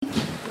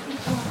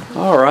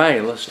All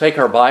right, let's take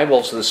our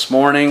Bibles this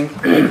morning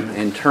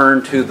and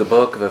turn to the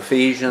book of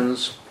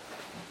Ephesians.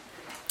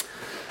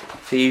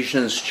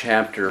 Ephesians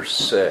chapter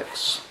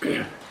 6.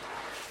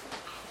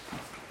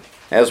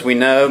 As we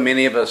know,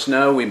 many of us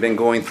know, we've been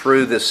going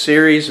through this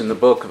series in the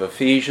book of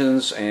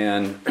Ephesians,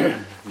 and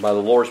by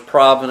the Lord's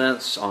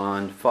providence,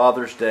 on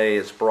Father's Day,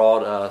 it's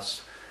brought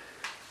us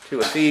to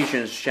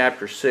Ephesians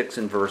chapter 6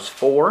 and verse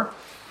 4.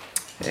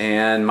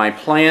 And my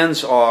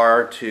plans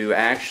are to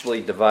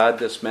actually divide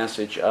this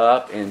message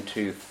up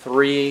into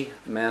three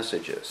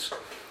messages.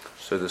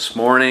 So this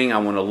morning I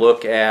want to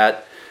look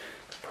at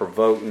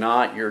provoke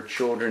not your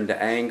children to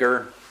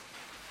anger.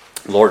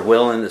 Lord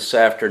willing, this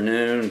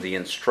afternoon, the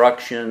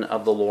instruction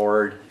of the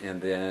Lord.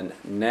 And then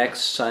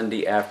next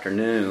Sunday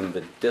afternoon,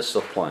 the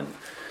discipline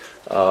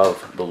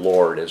of the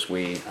Lord as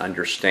we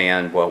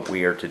understand what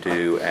we are to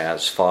do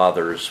as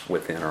fathers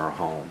within our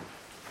home.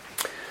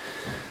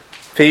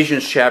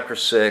 Ephesians chapter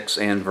 6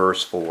 and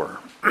verse 4.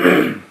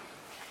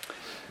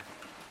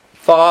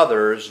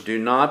 Fathers, do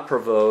not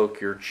provoke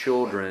your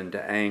children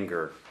to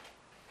anger,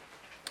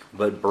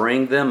 but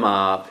bring them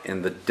up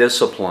in the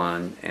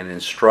discipline and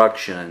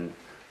instruction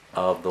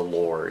of the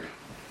Lord.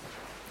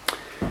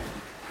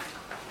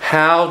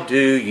 How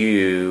do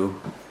you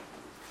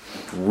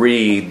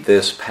read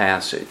this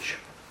passage?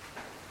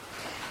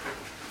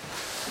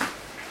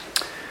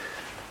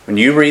 When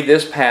you read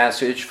this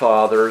passage,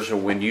 fathers, or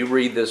when you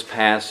read this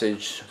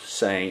passage,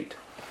 saint,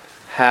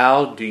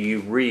 how do you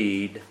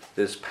read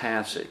this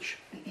passage?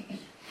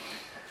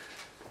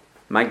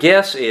 My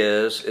guess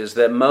is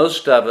that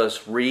most of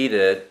us read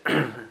it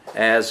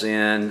as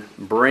in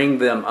bring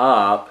them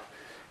up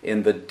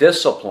in the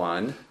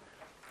discipline,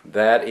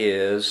 that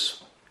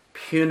is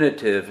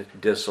punitive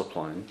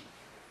discipline,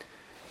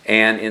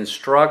 and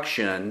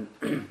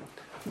instruction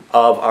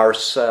of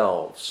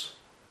ourselves.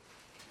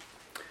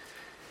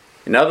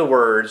 In other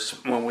words,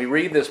 when we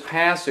read this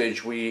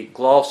passage, we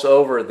gloss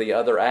over the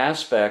other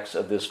aspects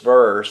of this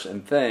verse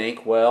and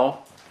think,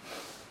 well,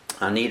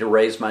 I need to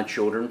raise my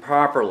children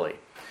properly.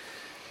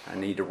 I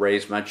need to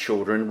raise my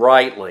children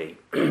rightly.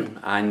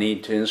 I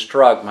need to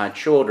instruct my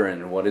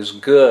children in what is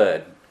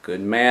good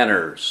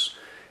manners,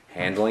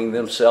 handling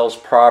themselves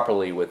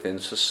properly within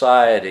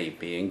society,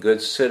 being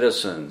good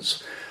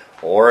citizens.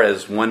 Or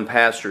as one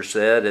pastor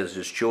said, as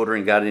his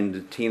children got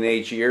into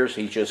teenage years,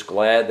 he's just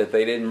glad that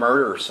they didn't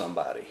murder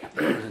somebody.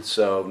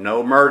 So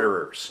no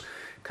murderers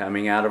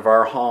coming out of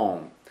our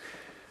home.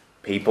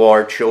 People,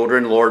 our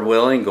children, Lord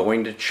willing,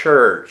 going to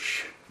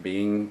church,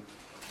 being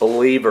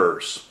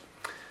believers.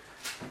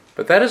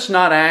 But that is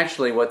not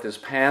actually what this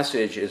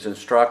passage is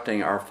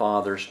instructing our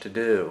fathers to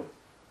do.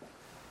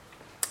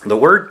 The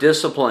word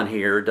discipline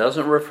here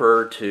doesn't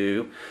refer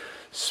to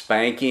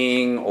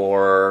spanking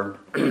or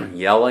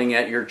yelling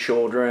at your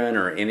children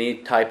or any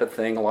type of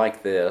thing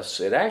like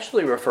this. It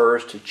actually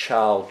refers to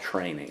child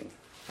training.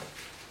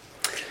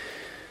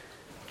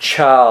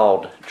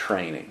 Child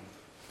training.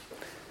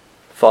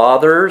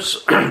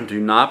 Fathers, do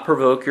not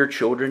provoke your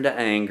children to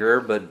anger,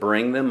 but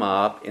bring them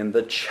up in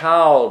the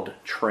child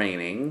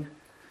training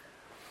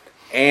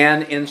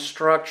and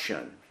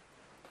instruction.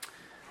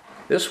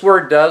 This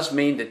word does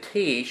mean to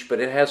teach,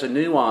 but it has a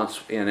nuance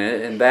in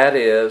it, and that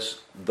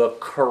is the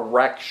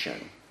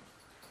correction.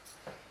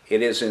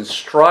 It is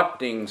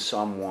instructing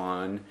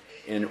someone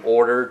in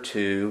order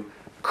to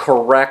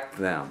correct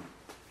them.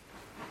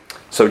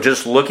 So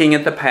just looking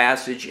at the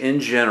passage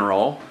in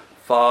general,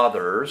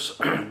 fathers,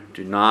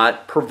 do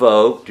not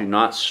provoke, do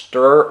not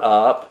stir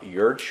up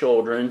your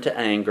children to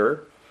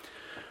anger.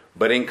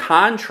 But in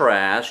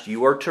contrast,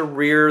 you are to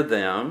rear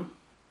them,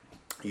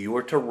 you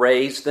are to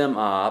raise them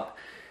up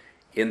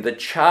in the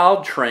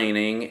child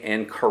training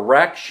and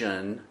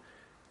correction,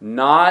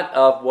 not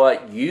of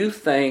what you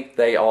think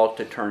they ought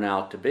to turn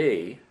out to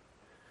be,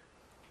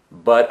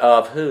 but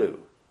of who?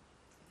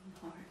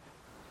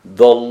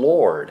 The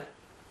Lord.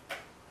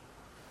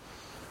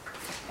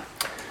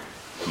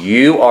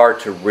 You are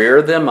to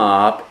rear them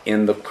up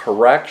in the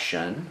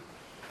correction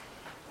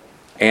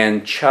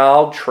and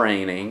child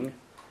training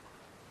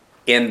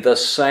in the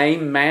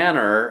same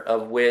manner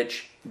of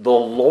which the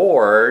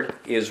Lord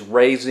is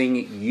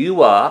raising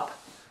you up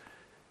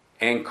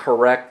and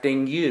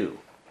correcting you.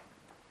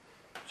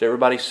 Does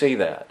everybody see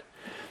that?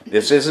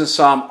 This isn't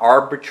some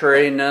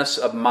arbitrariness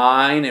of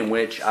mine in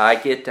which I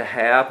get to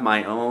have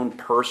my own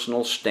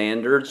personal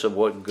standards of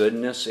what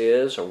goodness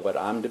is or what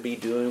I'm to be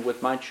doing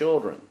with my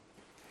children.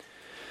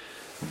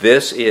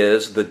 This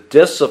is the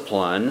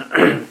discipline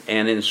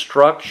and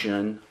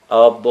instruction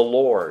of the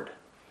Lord.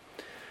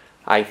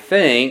 I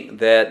think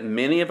that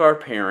many of our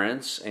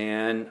parents,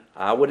 and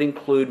I would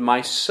include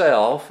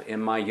myself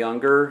in my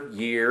younger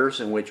years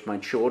in which my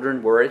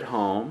children were at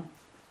home,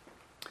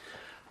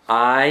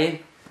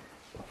 I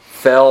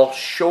fell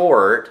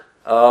short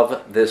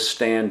of this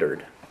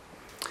standard.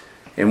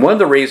 And one of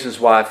the reasons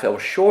why I fell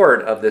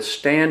short of this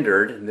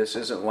standard, and this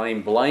isn't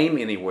laying blame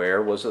anywhere,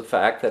 was the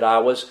fact that I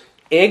was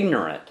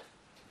ignorant.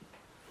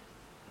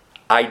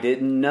 I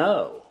didn't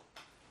know.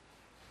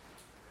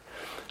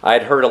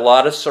 I'd heard a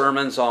lot of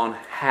sermons on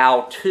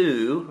how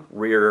to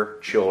rear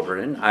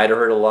children. I'd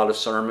heard a lot of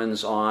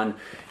sermons on,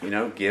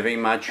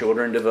 giving my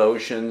children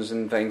devotions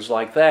and things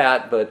like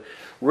that. But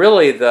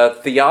really the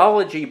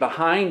theology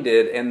behind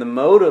it and the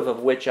motive of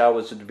which I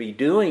was to be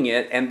doing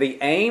it and the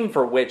aim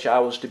for which I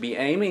was to be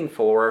aiming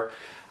for,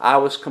 I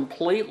was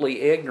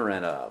completely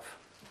ignorant of.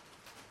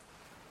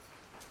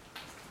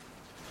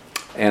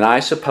 And I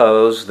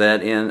suppose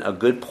that in a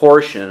good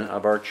portion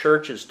of our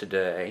churches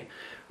today,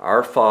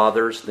 our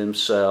fathers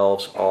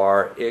themselves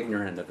are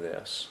ignorant of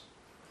this.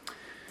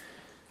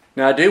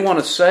 Now, I do want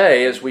to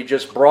say, as we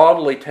just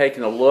broadly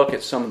taken a look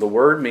at some of the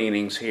word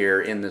meanings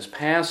here in this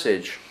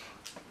passage,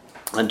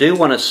 I do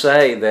want to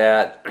say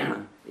that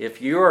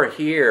if you are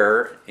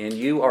here and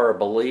you are a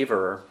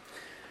believer,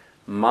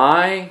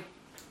 my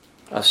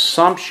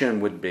assumption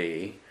would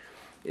be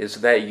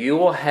is that you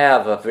will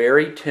have a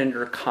very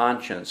tender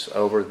conscience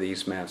over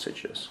these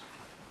messages.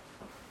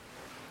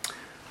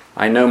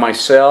 I know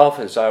myself,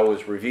 as I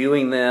was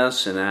reviewing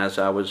this and as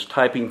I was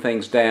typing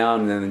things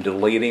down and then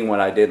deleting what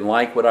I didn't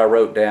like what I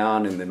wrote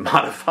down and then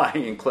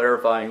modifying and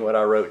clarifying what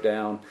I wrote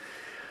down,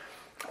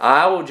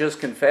 I will just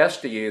confess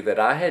to you that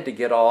I had to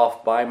get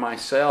off by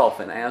myself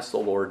and ask the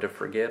Lord to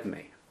forgive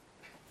me.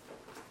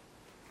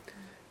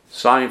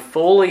 So I'm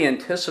fully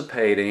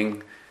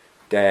anticipating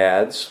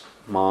dads,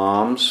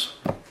 moms,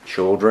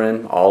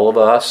 children, all of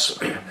us,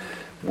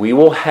 we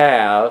will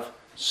have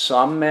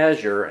some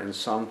measure and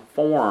some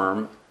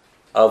form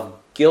of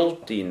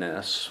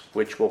guiltiness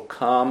which will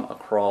come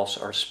across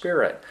our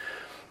spirit.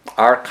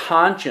 Our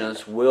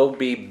conscience will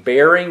be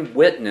bearing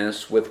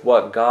witness with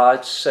what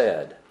God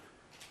said.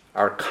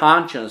 Our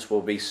conscience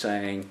will be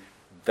saying,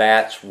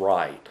 that's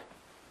right.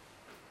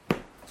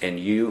 And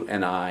you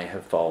and I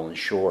have fallen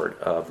short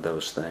of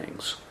those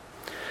things.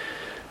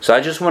 So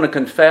I just want to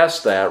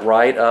confess that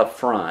right up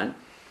front,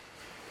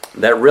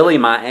 that really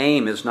my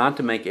aim is not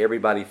to make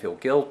everybody feel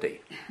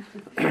guilty.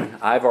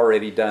 I've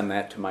already done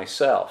that to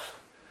myself.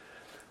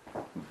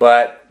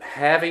 But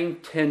having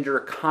tender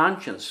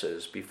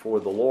consciences before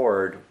the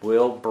Lord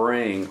will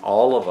bring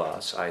all of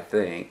us, I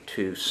think,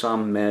 to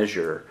some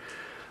measure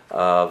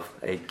of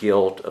a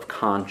guilt of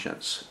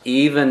conscience.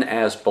 Even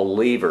as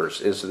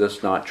believers, is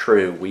this not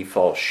true? We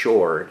fall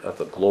short of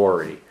the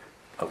glory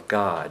of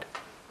God.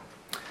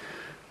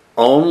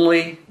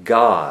 Only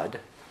God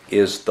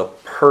is the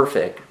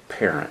perfect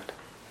parent.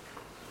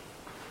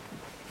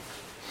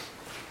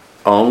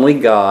 Only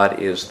God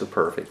is the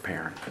perfect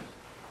parent.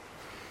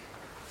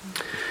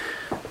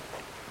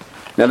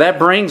 Now that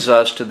brings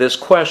us to this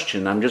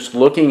question. I'm just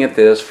looking at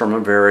this from a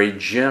very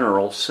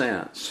general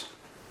sense.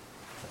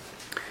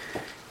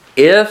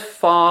 If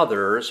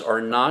fathers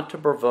are not to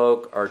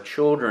provoke our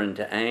children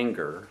to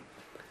anger,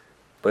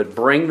 but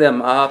bring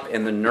them up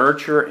in the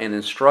nurture and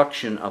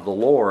instruction of the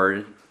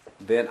Lord,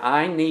 then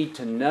I need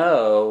to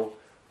know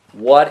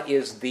what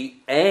is the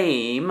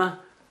aim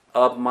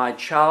of my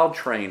child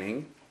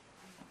training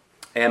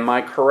and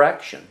my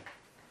correction.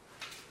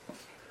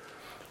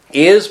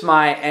 Is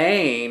my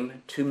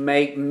aim to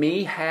make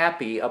me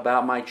happy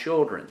about my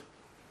children?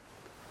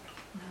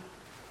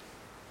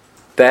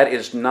 That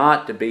is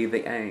not to be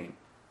the aim.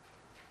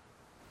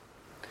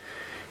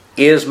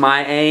 Is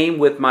my aim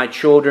with my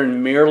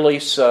children merely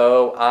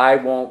so I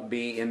won't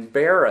be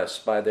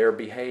embarrassed by their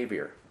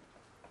behavior?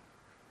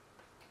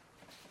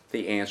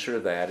 The answer to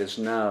that is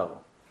no.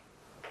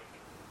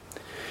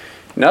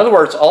 In other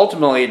words,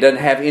 ultimately it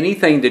doesn't have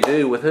anything to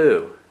do with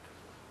who?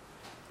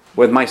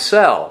 With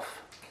myself.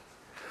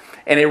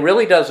 And it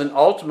really doesn't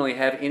ultimately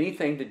have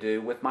anything to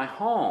do with my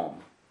home.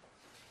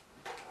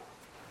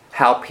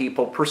 How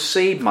people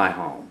perceive my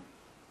home.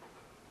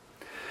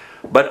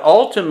 But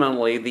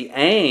ultimately, the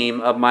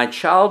aim of my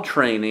child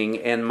training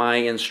and my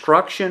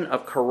instruction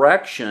of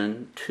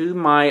correction to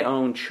my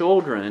own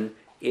children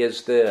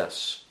is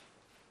this.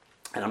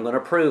 And I'm going to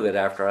prove it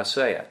after I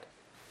say it.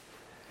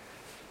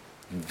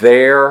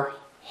 Their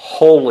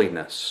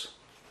holiness.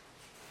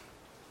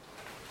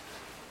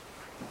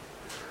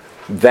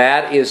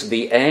 That is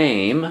the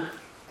aim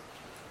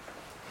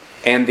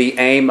and the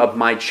aim of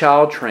my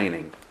child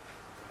training.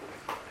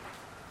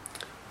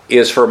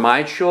 Is for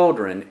my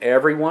children,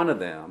 every one of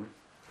them,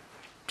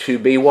 to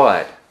be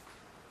what?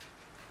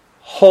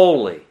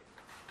 Holy.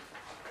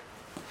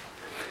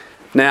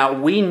 Now,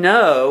 we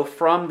know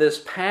from this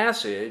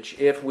passage,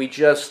 if we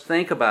just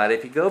think about it,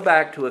 if you go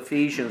back to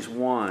Ephesians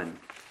 1,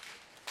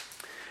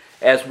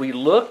 as we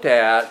looked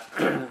at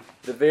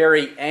the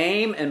very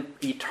aim and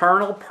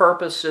eternal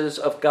purposes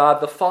of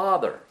God the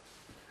Father,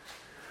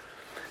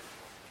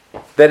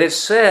 that it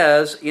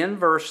says in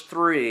verse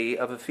 3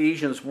 of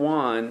Ephesians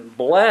 1,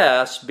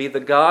 "Blessed be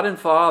the God and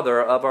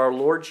Father of our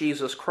Lord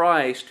Jesus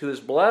Christ, who has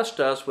blessed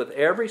us with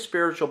every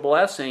spiritual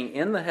blessing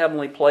in the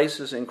heavenly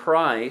places in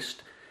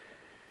Christ,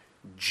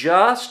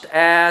 just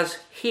as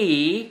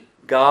He,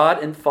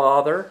 God and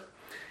Father,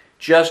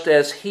 just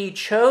as He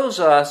chose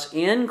us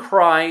in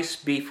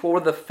Christ before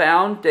the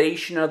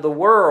foundation of the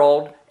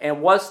world."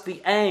 And what's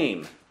the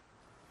aim?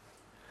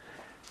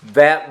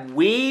 That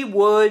we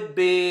would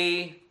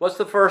be, what's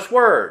the first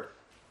word?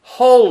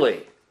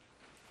 Holy.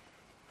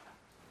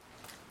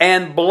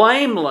 and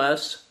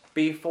blameless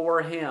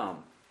before Him.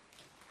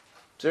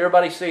 Does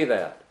everybody see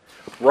that?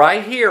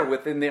 Right here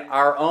within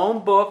our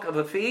own book of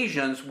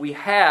Ephesians, we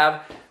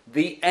have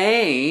the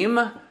aim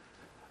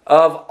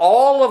of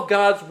all of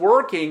God's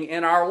working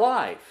in our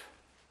life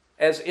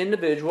as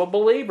individual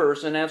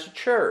believers and as a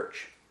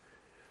church.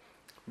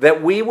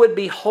 That we would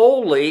be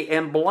holy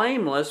and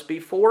blameless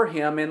before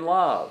Him in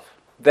love.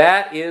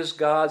 That is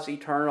God's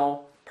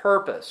eternal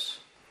purpose.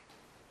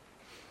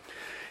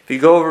 If you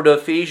go over to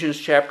Ephesians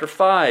chapter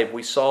 5,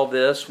 we saw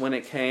this when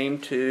it came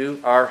to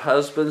our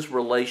husbands'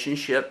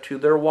 relationship to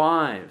their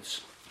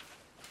wives.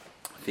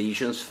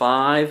 Ephesians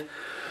 5,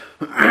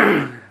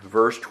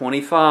 verse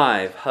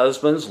 25.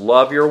 Husbands,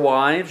 love your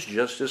wives,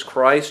 just as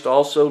Christ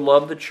also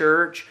loved the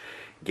church,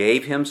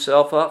 gave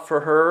Himself up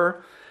for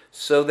her,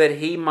 so that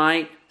He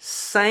might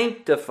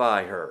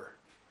sanctify her,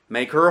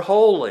 make her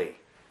holy,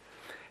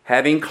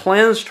 having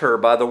cleansed her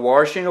by the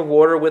washing of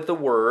water with the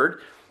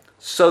word,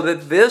 so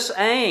that this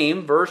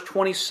aim, verse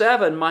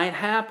 27, might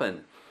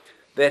happen,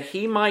 that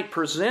He might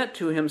present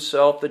to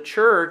Himself the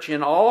church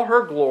in all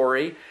her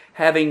glory,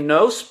 having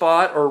no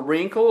spot or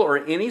wrinkle or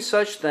any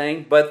such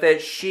thing, but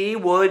that she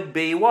would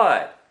be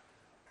what?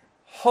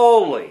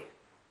 Holy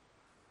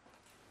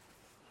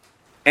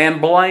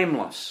and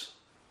blameless.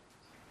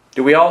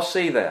 Do we all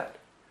see that?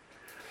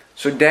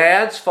 So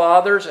dads,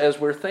 fathers,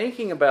 as we're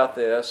thinking about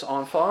this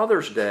on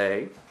Father's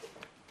Day,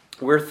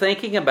 we're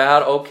thinking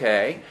about,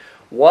 okay,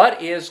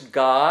 what is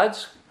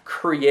God's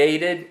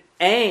created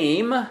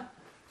aim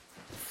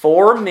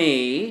for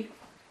me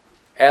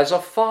as a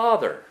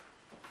father,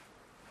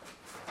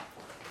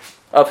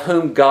 of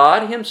whom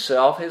God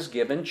Himself has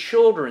given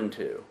children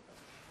to?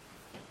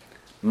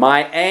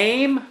 My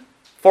aim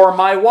for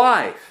my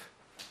wife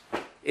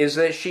is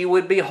that she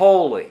would be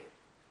holy.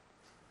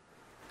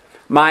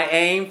 My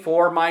aim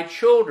for my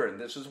children,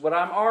 this is what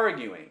I'm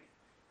arguing,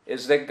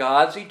 is that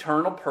God's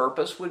eternal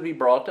purpose would be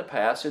brought to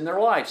pass in their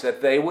lives,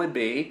 that they would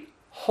be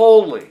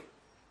holy.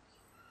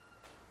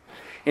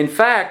 In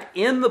fact,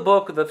 in the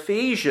book of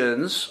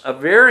Ephesians, a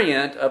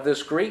variant of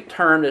this Greek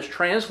term that's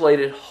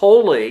translated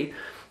holy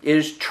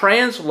is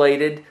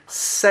translated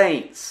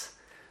saints.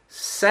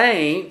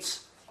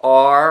 Saints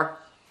are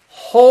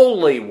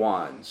holy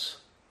ones.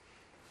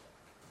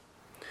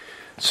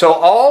 So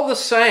all the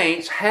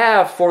saints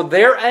have for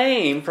their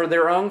aim, for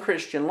their own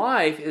Christian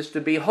life, is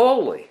to be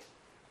holy.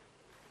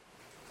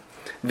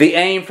 The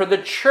aim for the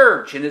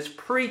church in its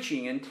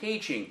preaching and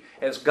teaching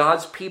as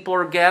God's people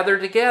are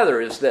gathered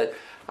together is that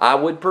I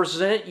would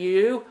present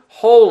you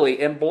holy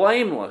and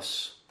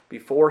blameless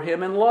before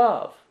Him in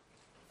love.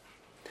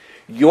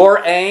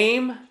 Your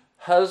aim,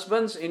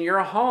 husbands, in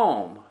your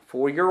home,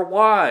 for your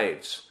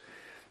wives.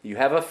 You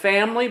have a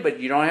family, but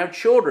you don't have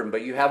children,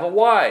 but you have a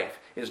wife.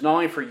 Is not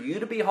only for you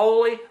to be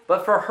holy,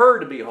 but for her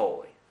to be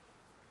holy.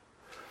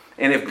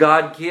 And if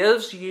God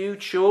gives you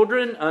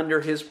children under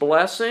His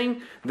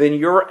blessing, then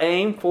your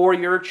aim for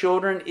your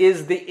children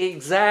is the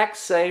exact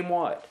same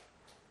what?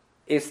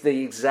 It's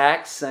the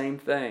exact same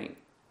thing.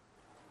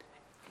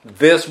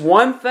 This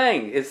one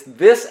thing is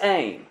this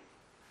aim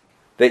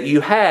that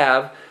you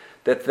have,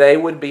 that they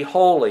would be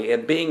holy.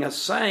 And being a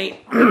saint,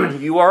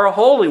 you are a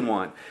holy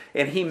one.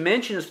 And he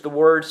mentions the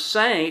word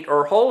saint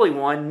or holy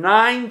one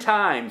 9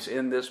 times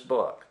in this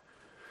book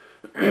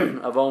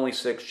of only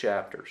 6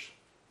 chapters.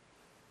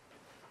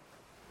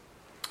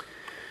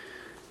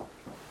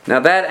 Now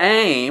that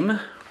aim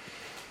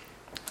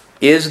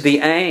is the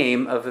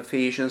aim of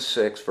Ephesians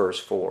 6 verse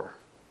 4.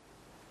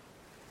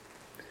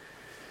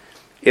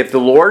 If the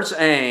Lord's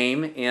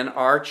aim in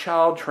our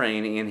child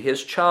training, in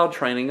His child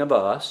training of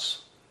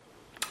us,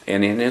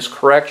 and in His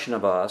correction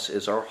of us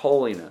is our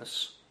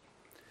holiness,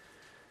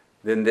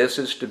 then this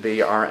is to be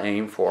our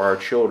aim for our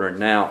children.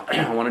 Now,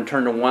 I want to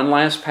turn to one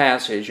last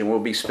passage, and we'll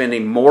be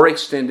spending more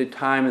extended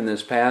time in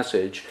this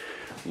passage,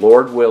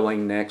 Lord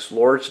willing, next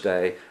Lord's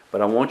Day. But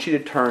I want you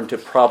to turn to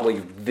probably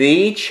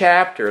the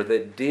chapter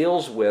that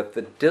deals with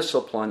the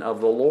discipline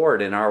of the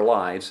Lord in our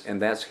lives, and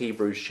that's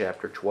Hebrews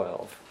chapter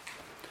 12.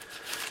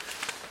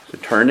 So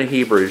turn to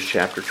Hebrews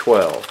chapter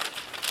 12.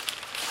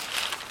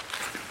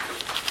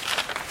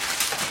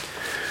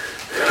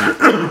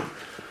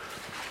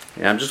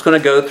 And I'm just going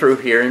to go through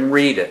here and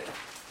read it.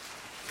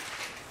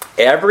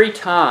 Every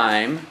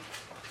time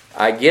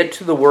I get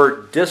to the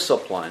word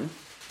discipline,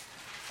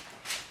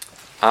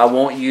 I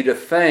want you to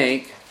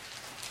think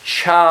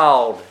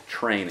child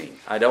training.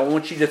 I don't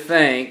want you to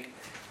think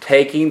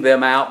taking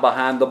them out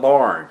behind the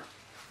barn.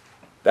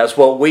 That's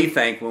what we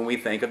think when we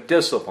think of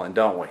discipline,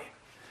 don't we?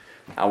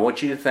 I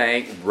want you to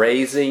think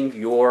raising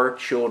your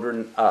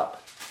children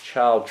up.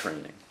 Child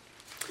training.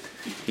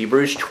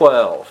 Hebrews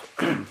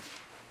 12.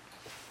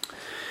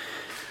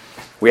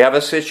 We have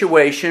a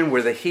situation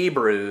where the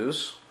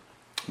Hebrews,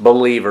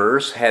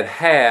 believers,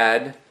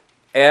 had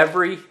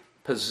every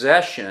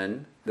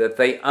possession that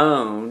they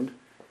owned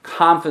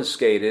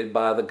confiscated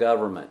by the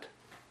government.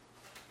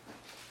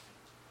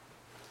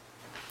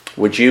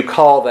 Would you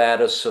call that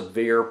a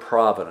severe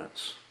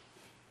providence?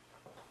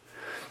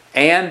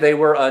 And they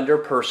were under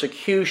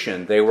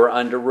persecution. They were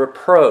under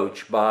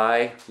reproach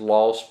by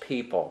lost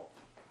people.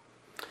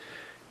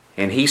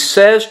 And he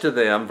says to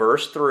them,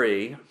 verse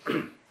 3,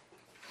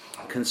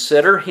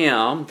 consider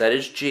him, that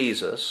is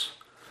Jesus,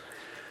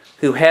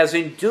 who has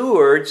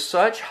endured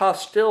such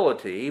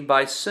hostility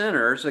by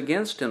sinners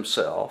against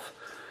himself,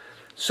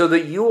 so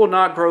that you will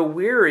not grow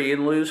weary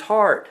and lose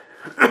heart.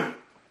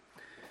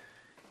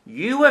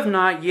 You have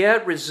not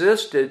yet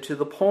resisted to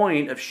the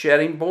point of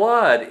shedding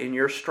blood in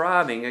your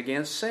striving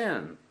against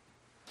sin.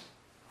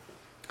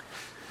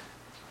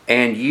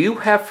 And you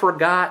have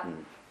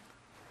forgotten.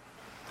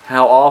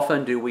 How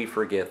often do we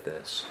forget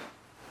this?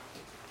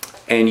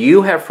 And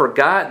you have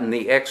forgotten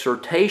the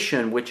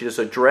exhortation which is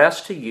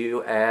addressed to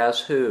you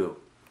as who?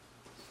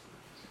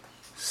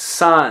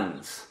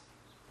 Sons.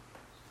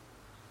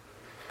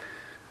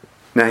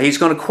 Now he's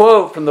going to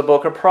quote from the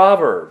book of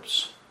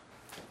Proverbs.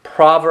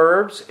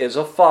 Proverbs is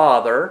a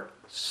father,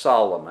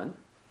 Solomon,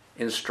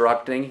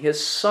 instructing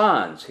his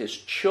sons, his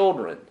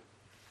children.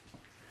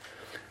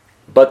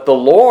 But the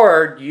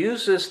Lord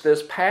uses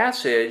this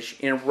passage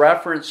in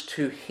reference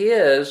to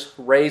his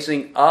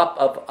raising up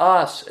of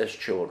us as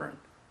children.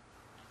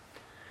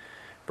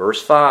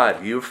 Verse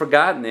 5, you have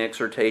forgotten the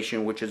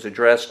exhortation which is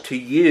addressed to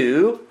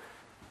you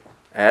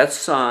as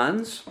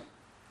sons.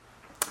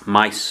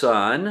 My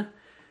son,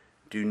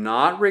 do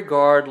not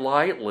regard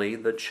lightly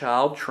the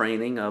child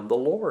training of the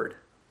Lord,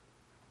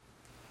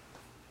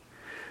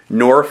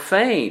 nor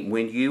faint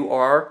when you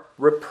are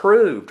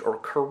reproved or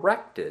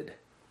corrected,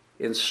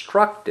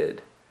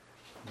 instructed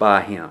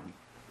by him.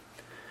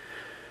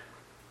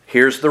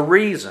 Here's the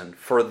reason.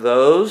 For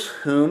those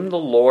whom the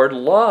Lord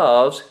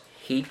loves,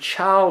 he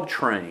child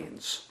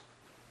trains,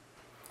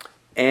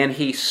 and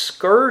he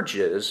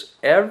scourges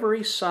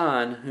every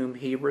son whom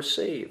he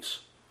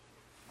receives.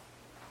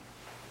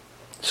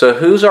 So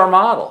who's our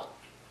model?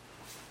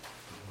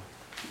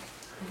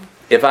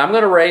 If I'm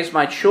going to raise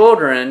my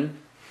children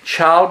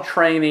child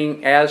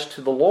training as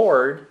to the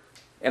Lord,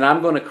 and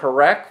I'm going to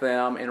correct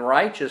them in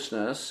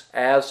righteousness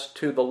as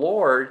to the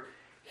Lord,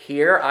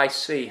 here I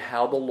see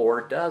how the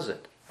Lord does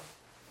it.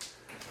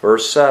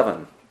 Verse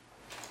 7.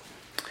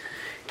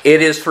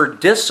 It is for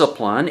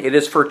discipline, it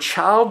is for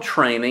child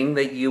training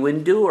that you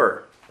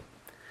endure.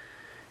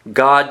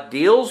 God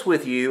deals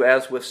with you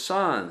as with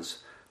sons.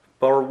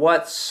 For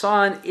what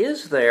son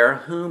is there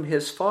whom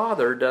his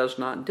father does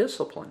not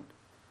discipline?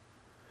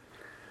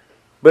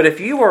 But if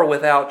you are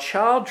without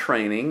child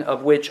training,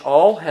 of which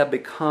all have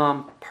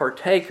become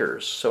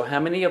partakers. So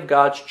how many of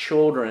God's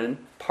children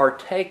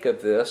partake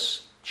of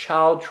this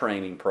child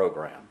training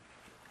program?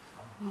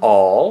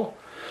 All.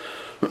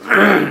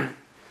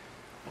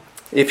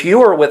 If you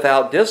are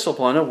without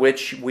discipline, of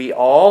which we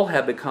all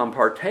have become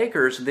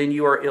partakers, then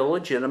you are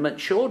illegitimate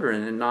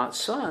children and not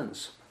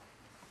sons.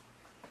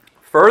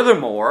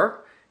 Furthermore,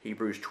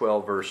 Hebrews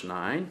 12 verse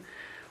 9,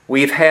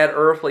 we've had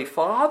earthly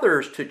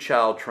fathers to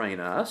child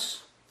train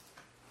us,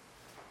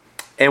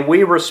 and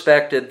we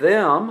respected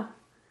them.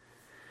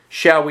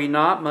 Shall we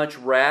not much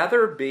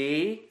rather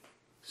be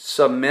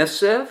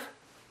submissive,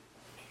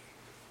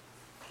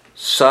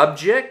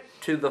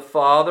 subject to the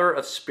Father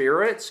of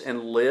spirits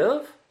and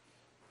live?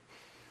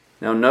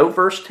 Now note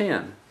verse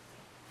 10.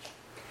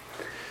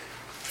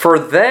 For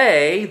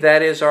they,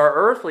 that is our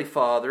earthly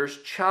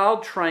fathers,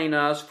 child train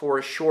us for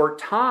a short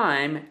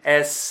time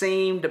as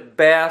seemed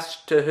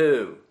best to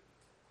who?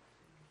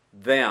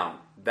 Them.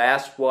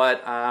 That's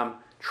what I'm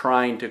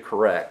trying to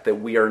correct.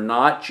 That we are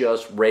not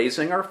just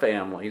raising our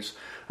families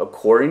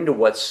according to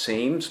what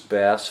seems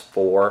best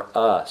for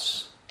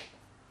us.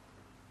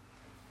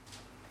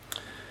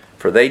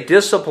 For they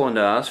disciplined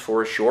us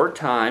for a short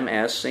time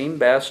as seemed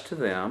best to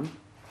them.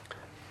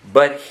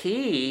 But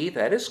he,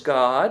 that is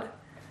God,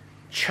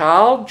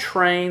 child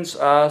trains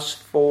us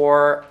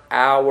for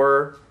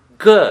our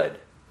good.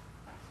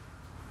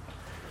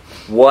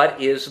 What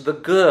is the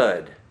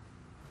good?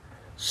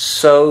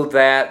 So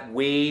that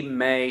we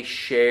may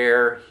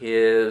share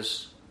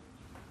his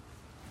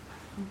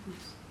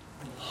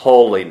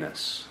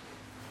holiness.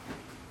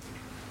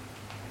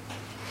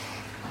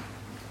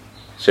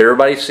 Does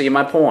everybody see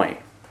my point?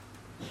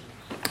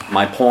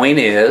 My point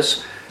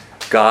is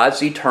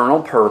God's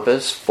eternal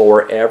purpose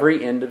for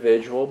every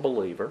individual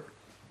believer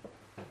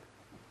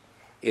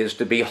is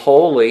to be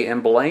holy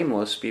and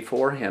blameless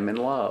before him in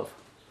love.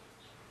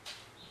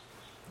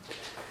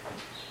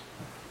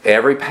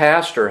 Every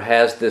pastor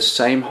has this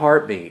same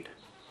heartbeat.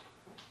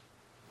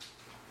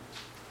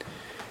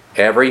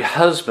 Every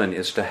husband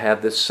is to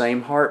have this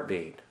same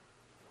heartbeat.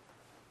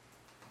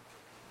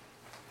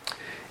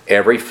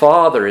 Every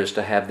father is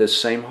to have this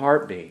same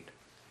heartbeat.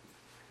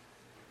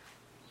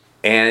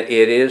 And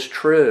it is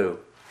true,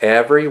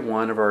 every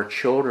one of our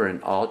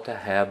children ought to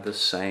have the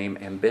same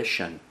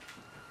ambition.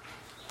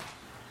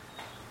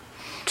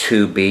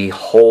 To be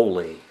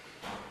holy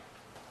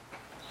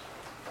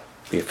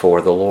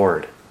before the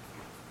Lord.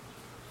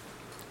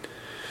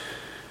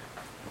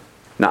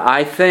 Now,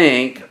 I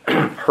think,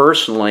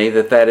 personally,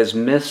 that is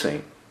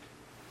missing.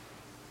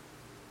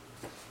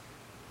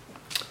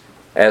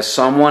 As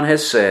someone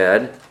has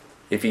said,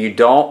 if you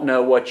don't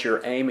know what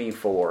you're aiming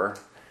for,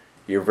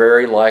 you're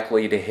very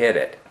likely to hit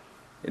it.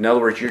 In other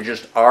words, you're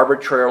just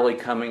arbitrarily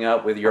coming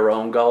up with your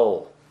own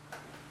goal.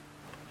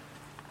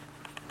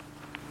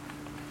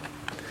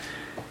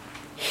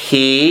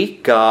 He,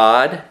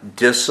 God,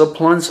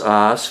 disciplines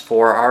us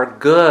for our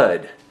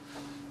good.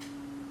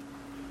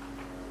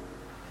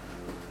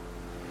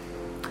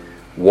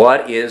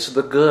 What is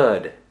the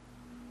good?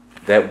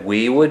 That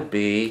we would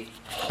be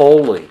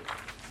holy.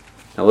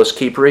 Now let's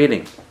keep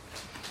reading.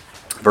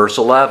 Verse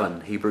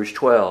 11, Hebrews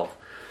 12.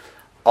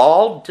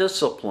 All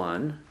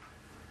discipline,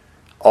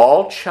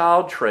 all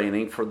child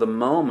training for the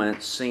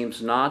moment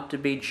seems not to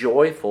be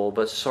joyful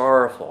but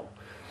sorrowful.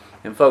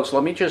 And folks,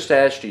 let me just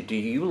ask you, do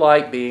you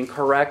like being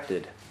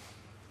corrected?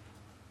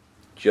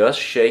 Just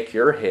shake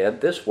your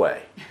head this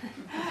way.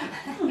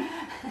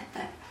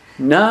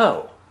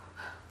 No.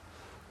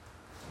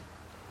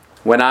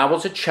 When I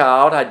was a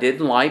child, I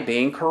didn't like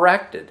being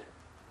corrected.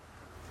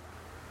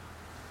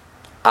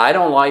 I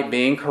don't like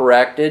being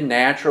corrected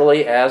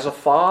naturally as a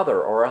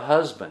father or a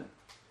husband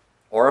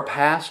or a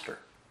pastor.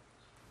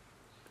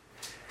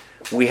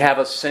 We have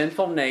a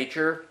sinful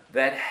nature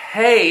that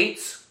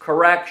hates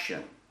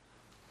correction.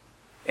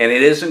 And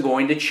it isn't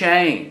going to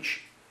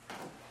change.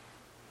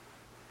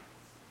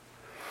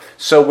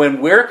 So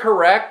when we're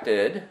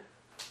corrected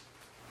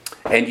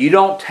and you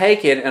don't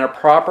take it in a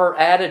proper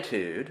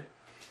attitude,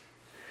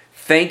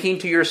 thinking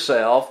to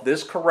yourself,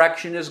 this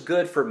correction is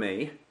good for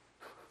me.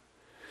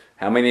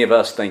 How many of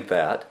us think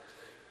that?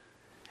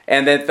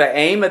 And that the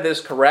aim of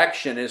this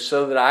correction is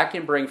so that I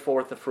can bring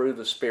forth the fruit of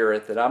the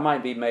Spirit, that I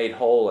might be made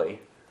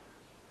holy.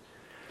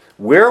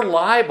 We're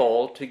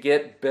liable to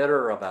get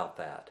bitter about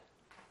that.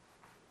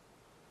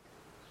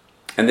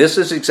 And this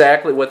is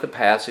exactly what the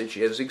passage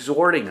is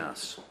exhorting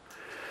us.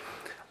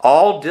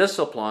 All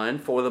discipline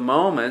for the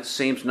moment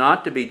seems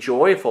not to be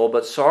joyful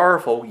but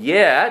sorrowful,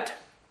 yet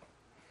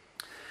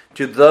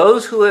to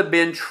those who have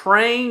been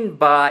trained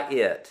by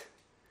it,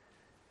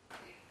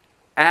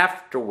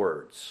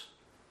 afterwards,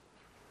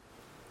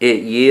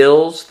 it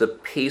yields the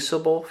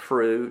peaceable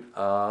fruit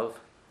of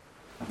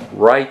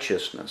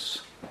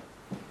righteousness.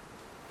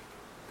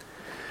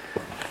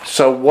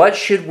 So what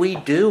should we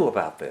do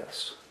about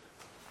this?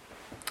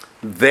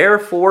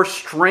 Therefore,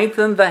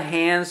 strengthen the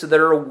hands that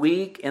are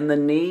weak and the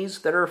knees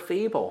that are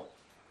feeble,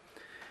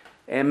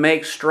 and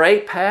make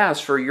straight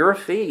paths for your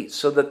feet,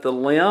 so that the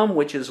limb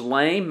which is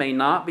lame may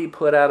not be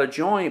put out of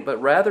joint,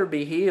 but rather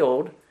be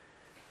healed.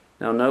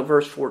 Now note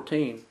verse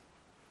 14.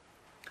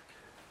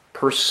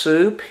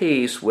 Pursue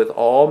peace with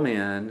all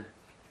men,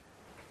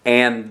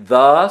 and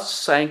the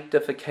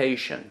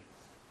sanctification.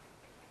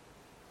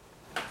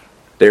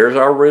 There's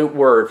our root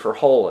word for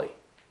holy.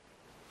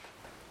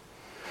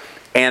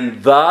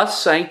 And the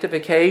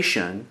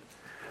sanctification,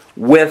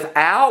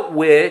 without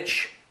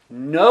which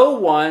no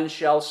one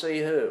shall see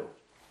who.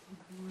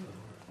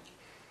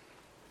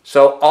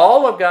 So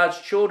all of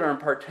God's children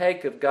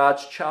partake of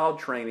God's child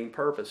training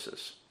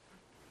purposes.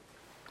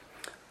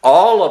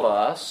 All of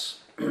us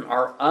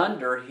are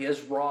under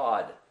His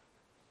rod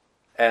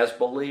as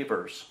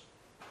believers.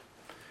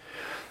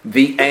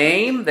 The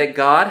aim that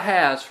God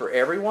has for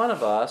every one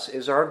of us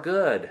is our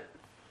good.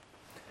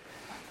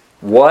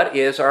 What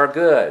is our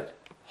good?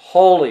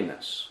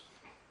 Holiness.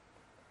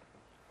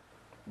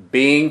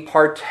 Being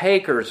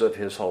partakers of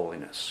His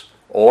holiness.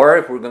 Or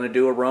if we're going to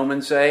do a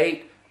Romans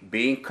 8,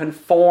 being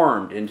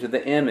conformed into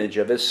the image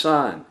of His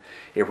Son.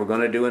 If we're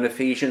going to do an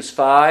Ephesians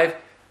 5,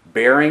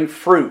 bearing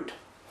fruit.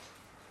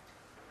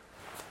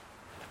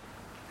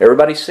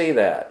 Everybody see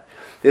that?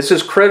 This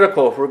is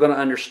critical if we're going to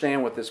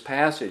understand what this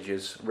passage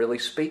is really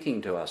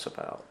speaking to us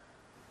about.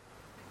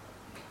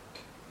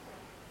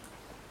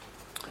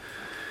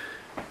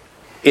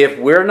 If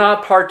we're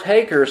not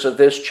partakers of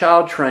this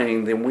child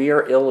training, then we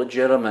are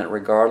illegitimate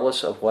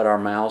regardless of what our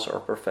mouths are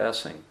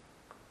professing.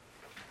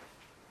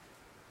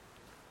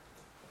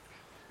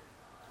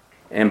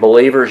 And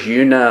believers,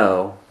 you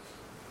know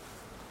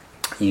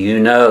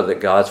that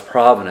God's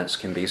providence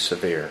can be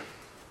severe.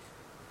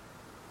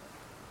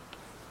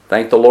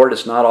 Thank the Lord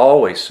it's not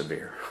always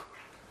severe.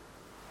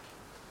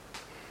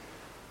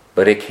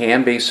 But it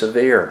can be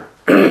severe.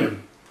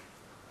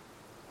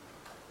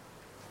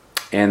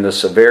 And the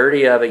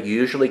severity of it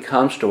usually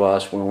comes to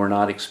us when we're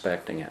not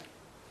expecting it.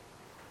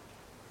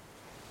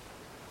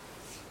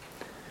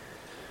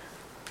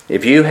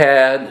 If you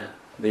had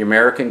the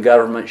American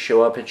government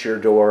show up at your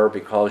door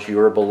because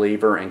you're a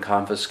believer and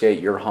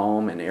confiscate your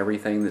home and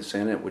everything that's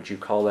in it, would you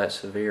call that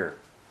severe?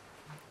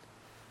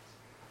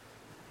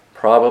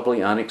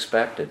 Probably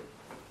unexpected.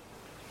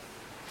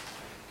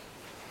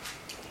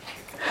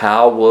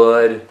 How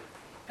would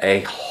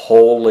a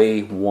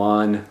holy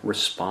one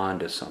respond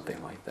to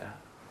something like that?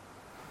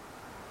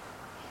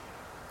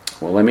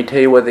 Well, let me tell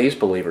you what these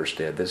believers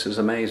did. This is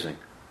amazing.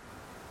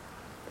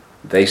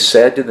 They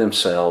said to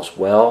themselves,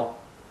 well,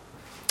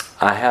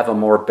 I have a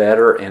more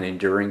better and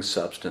enduring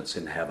substance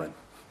in heaven.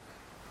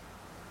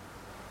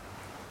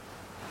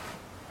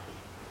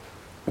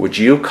 Would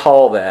you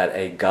call that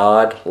a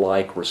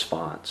God-like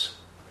response?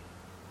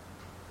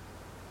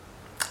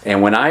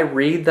 And when I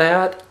read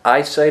that,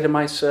 I say to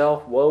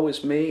myself, woe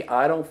is me,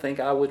 I don't think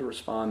I would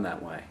respond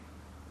that way.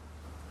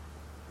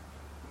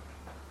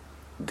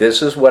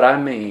 This is what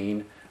I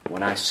mean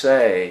when I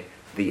say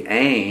the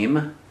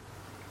aim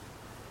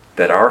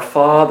that our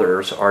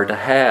fathers are to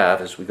have,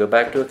 as we go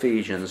back to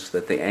Ephesians,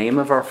 that the aim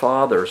of our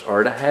fathers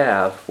are to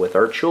have with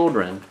our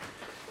children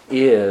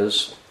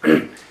is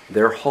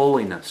their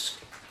holiness.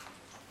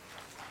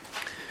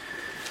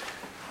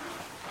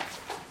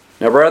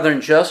 Now, brethren,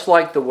 just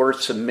like the word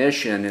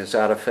submission is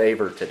out of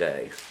favor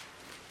today,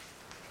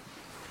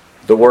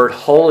 the word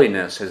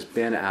holiness has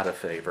been out of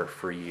favor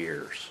for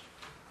years,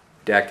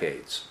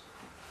 decades,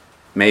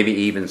 maybe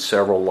even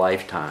several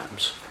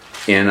lifetimes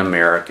in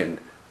American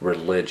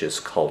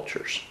religious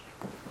cultures.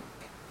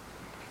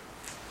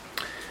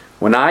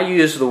 When I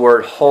use the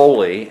word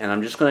holy, and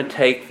I'm just going to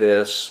take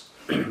this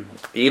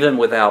even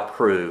without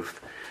proof,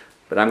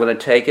 but I'm going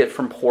to take it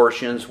from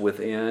portions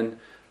within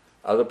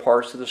other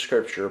parts of the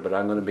Scripture, but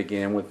I'm going to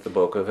begin with the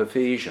book of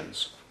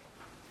Ephesians.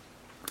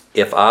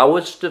 If I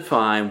was to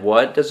define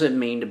what does it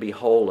mean to be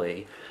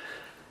holy,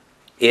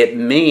 it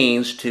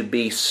means to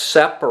be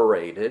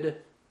separated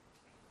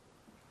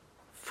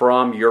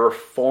from your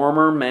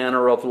former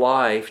manner of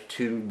life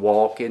to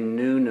walk in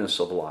newness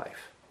of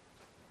life.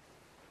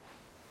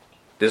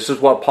 This is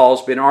what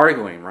Paul's been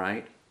arguing,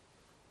 right?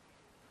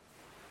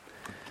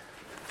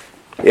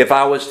 If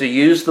I was to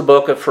use the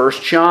book of 1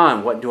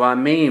 John, what do I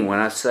mean when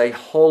I say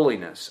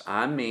holiness?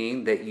 I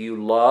mean that you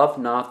love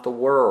not the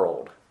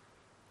world,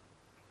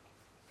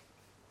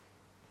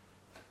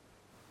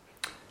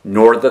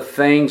 nor the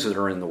things that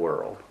are in the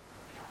world.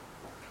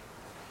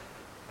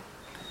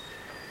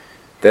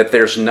 That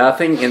there's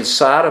nothing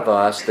inside of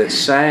us that's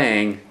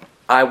saying,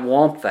 I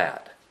want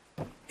that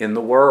in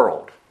the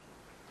world.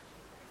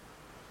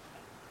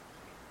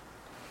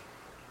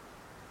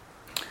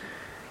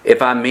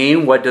 If I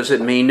mean, what does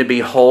it mean to be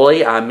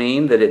holy? I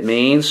mean that it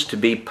means to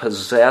be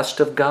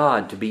possessed of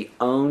God, to be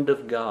owned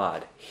of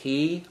God.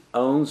 He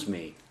owns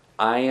me.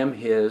 I am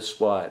His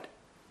what?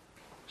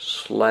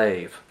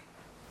 Slave.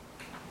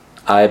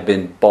 I have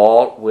been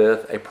bought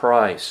with a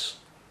price.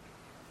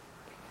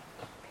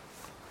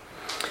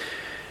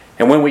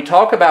 And when we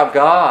talk about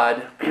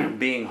God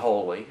being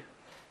holy,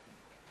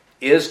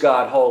 is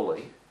God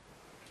holy?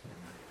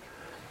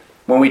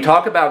 When we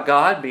talk about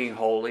God being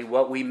holy,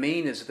 what we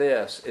mean is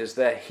this, is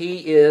that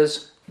He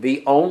is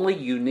the only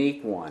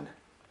unique one.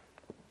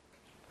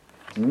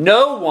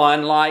 No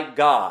one like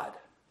God.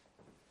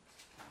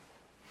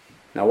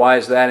 Now, why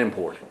is that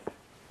important?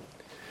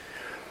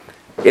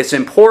 It's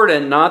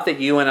important not that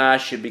you and I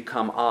should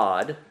become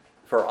odd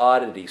for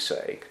oddity's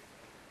sake.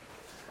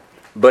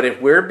 But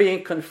if we're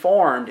being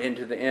conformed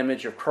into the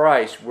image of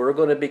Christ, we're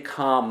going to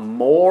become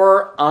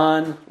more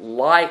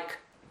unlike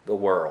the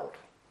world.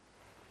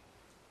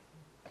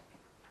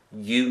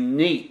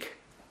 Unique.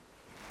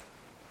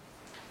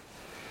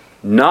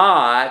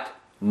 Not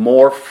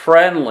more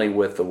friendly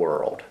with the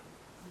world.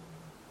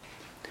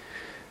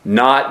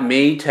 Not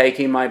me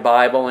taking my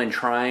Bible and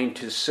trying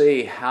to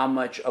see how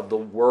much of the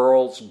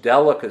world's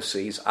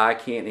delicacies I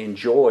can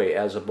enjoy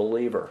as a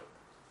believer.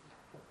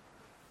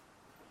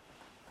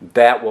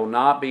 That will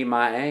not be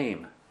my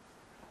aim.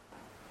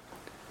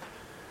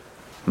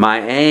 My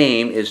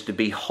aim is to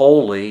be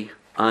holy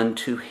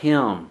unto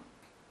Him.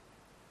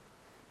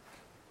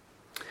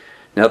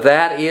 Now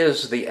that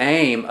is the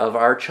aim of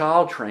our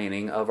child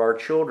training of our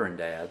children,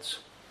 dads.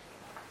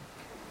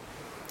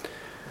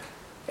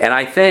 And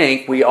I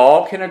think we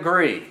all can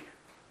agree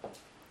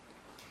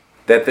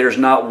that there's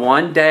not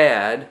one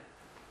dad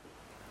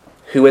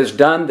who has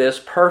done this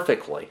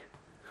perfectly.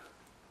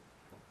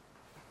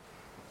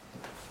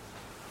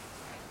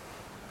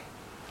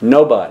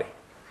 Nobody.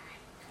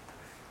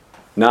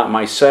 Not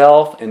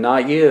myself and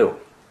not you.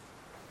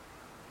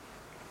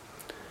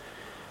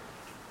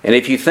 And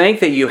if you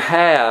think that you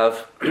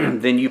have,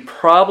 then you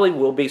probably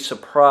will be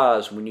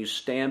surprised when you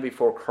stand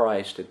before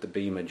Christ at the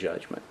beam of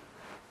judgment.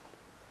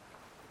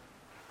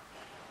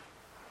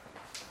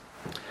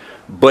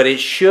 But it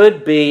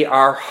should be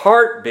our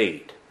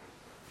heartbeat.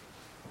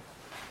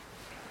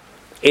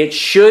 It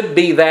should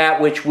be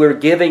that which we're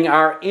giving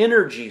our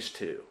energies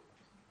to.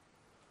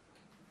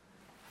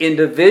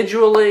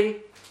 Individually,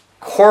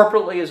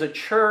 corporately as a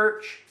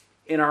church,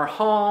 in our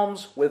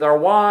homes, with our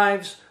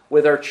wives,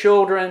 with our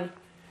children,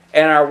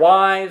 and our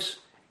wives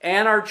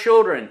and our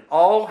children,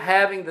 all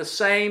having the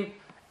same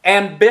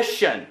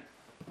ambition.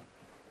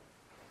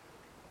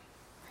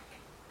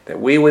 That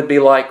we would be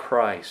like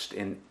Christ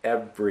in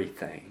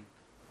everything.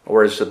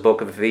 Or as the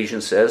book of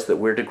Ephesians says, that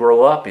we're to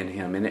grow up in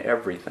Him in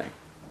everything.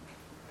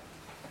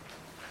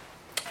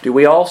 Do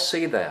we all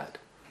see that?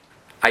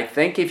 I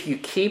think if you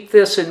keep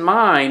this in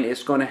mind,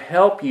 it's going to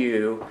help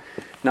you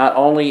not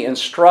only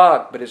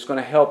instruct, but it's going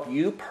to help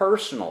you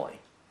personally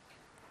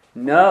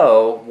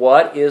know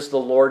what is the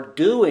Lord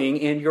doing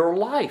in your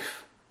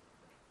life.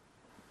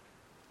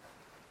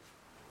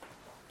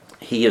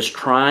 He is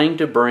trying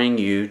to bring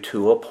you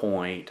to a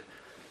point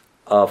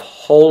of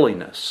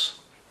holiness,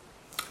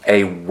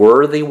 a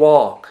worthy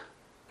walk,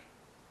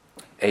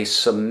 a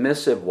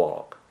submissive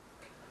walk,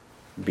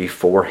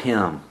 before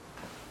Him.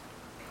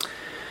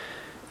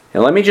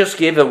 And let me just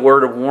give a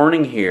word of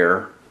warning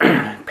here.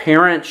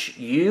 Parents,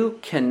 you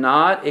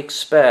cannot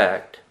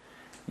expect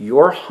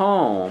your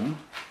home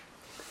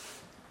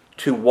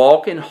to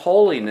walk in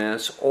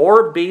holiness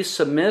or be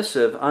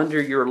submissive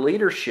under your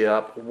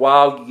leadership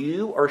while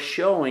you are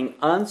showing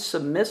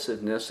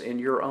unsubmissiveness in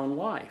your own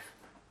life.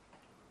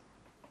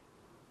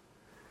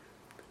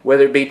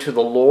 Whether it be to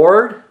the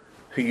Lord,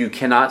 who you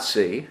cannot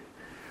see,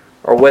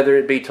 or whether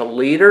it be to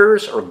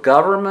leaders or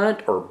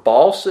government or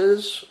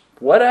bosses,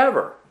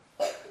 whatever.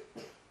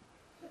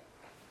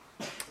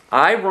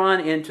 I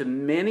run into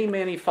many,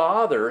 many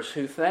fathers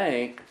who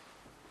think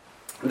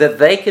that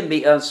they can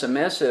be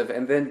unsubmissive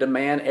and then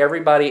demand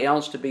everybody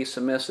else to be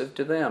submissive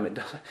to them.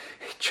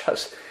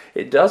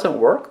 It doesn't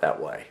work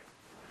that way.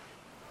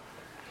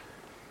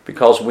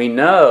 Because we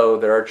know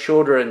that our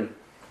children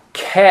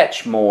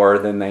catch more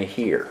than they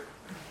hear.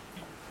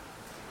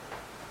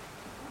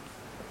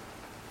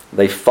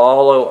 They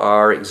follow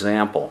our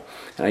example.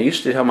 And I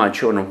used to tell my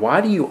children,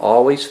 why do you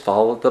always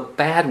follow the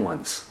bad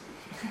ones?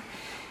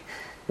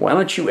 Why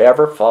don't you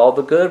ever follow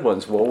the good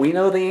ones? Well, we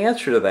know the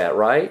answer to that,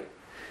 right?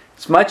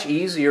 It's much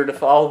easier to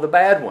follow the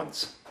bad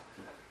ones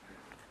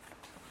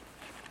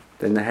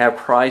than to have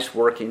Christ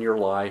work in your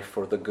life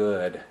for the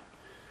good,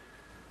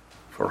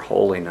 for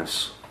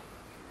holiness.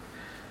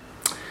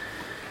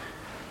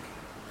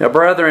 Now,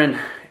 brethren,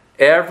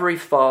 every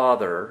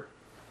father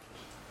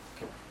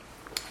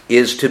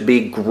is to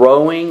be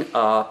growing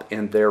up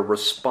in their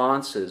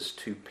responses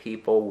to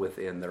people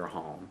within their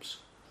homes.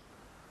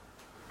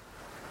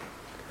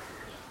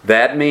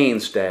 That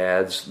means,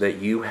 dads, that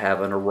you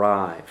haven't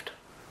arrived.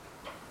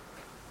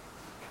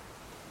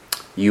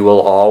 You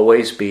will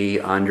always be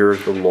under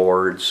the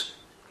Lord's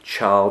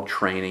child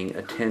training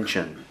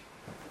attention.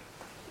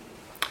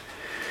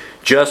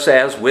 Just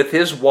as with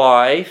His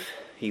wife,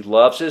 He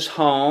loves His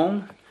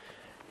home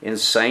in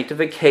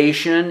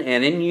sanctification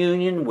and in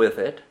union with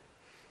it.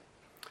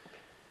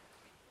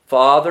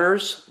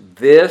 Fathers,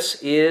 this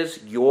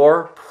is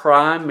your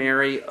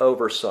primary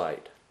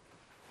oversight.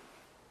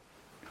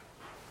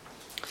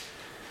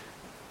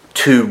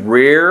 To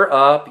rear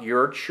up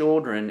your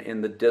children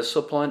in the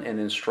discipline and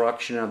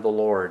instruction of the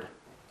Lord.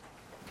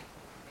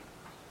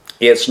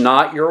 It's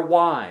not your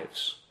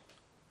wives.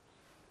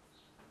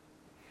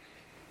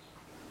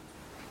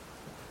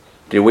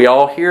 Do we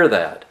all hear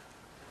that?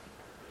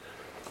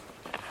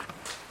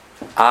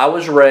 I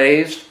was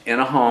raised in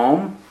a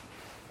home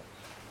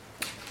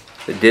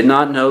that did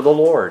not know the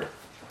Lord.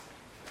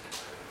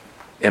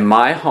 In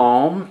my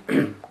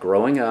home,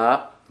 growing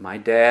up, my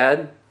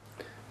dad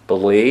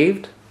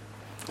believed,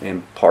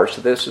 and parts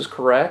of this is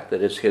correct,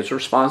 that it's his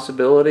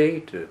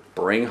responsibility to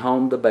bring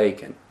home the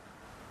bacon.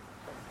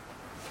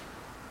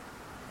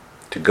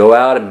 To go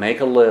out and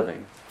make a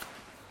living.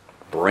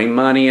 Bring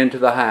money into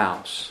the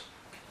house.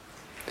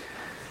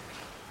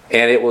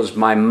 And it was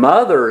my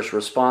mother's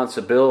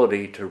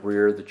responsibility to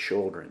rear the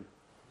children.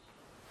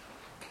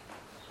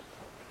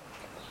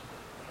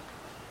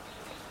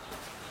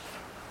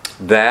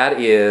 That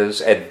is,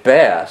 at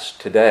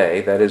best,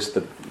 today, that is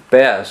the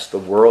best the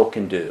world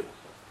can do.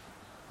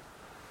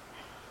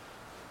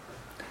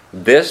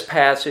 This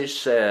passage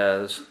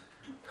says,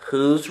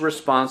 whose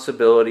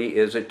responsibility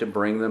is it to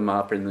bring them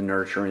up in the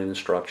nurture and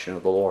instruction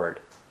of the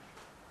Lord?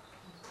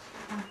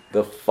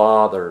 The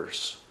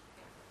father's.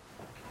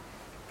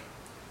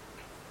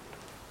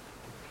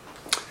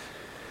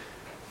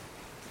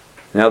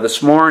 Now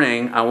this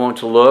morning, I want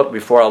to look,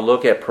 before I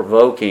look at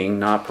provoking,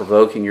 not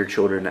provoking your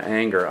children to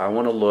anger, I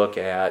want to look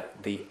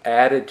at the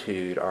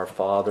attitude our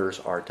fathers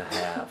are to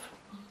have.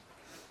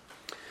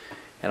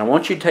 And I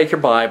want you to take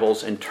your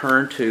Bibles and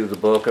turn to the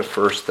book of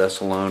 1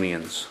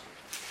 Thessalonians.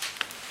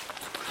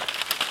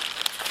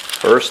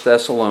 1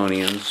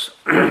 Thessalonians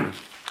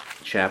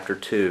chapter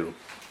 2.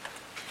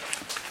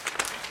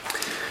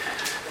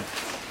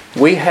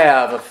 We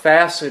have a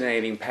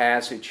fascinating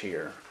passage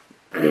here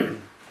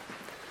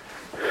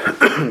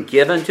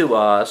given to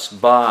us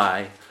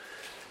by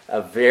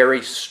a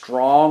very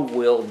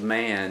strong-willed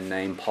man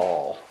named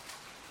Paul.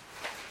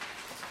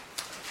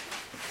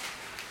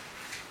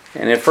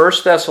 And in 1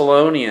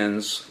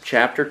 Thessalonians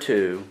chapter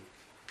 2,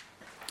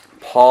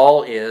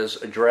 Paul is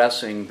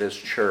addressing this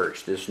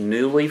church, this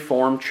newly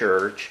formed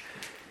church.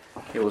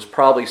 It was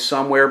probably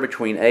somewhere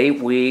between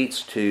 8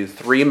 weeks to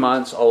 3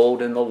 months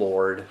old in the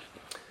Lord.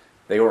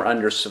 They were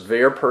under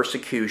severe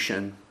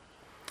persecution.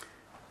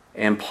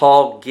 And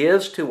Paul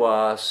gives to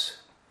us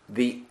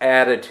the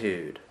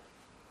attitude.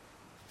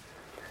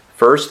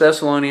 1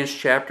 Thessalonians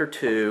chapter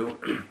 2,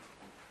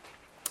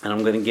 and I'm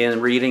going to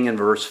begin reading in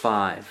verse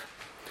 5.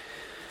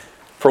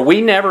 For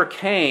we never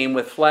came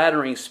with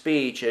flattering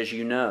speech, as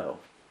you know,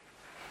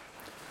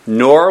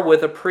 nor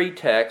with a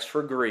pretext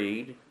for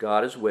greed,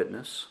 God is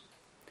witness,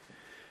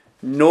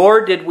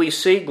 nor did we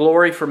seek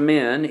glory from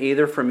men,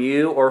 either from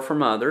you or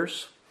from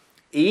others,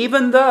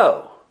 even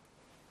though,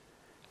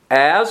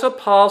 as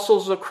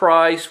apostles of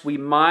Christ, we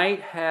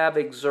might have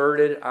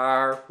exerted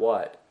our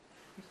what?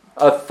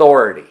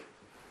 Authority.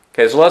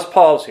 Okay, so let's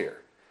pause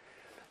here.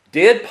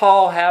 Did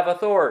Paul have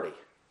authority?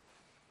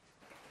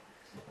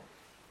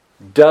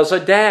 Does a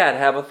dad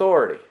have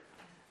authority?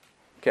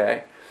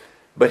 Okay.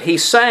 But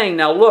he's saying,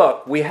 now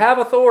look, we have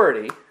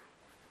authority,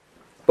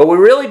 but we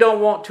really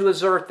don't want to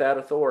exert that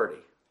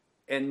authority.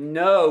 And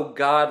no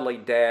godly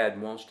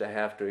dad wants to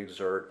have to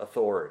exert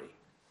authority.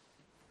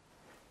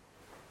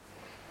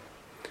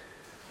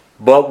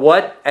 But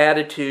what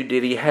attitude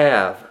did he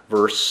have?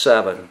 Verse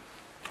 7.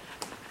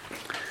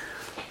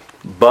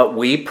 But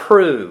we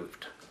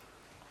proved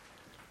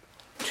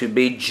to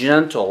be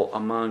gentle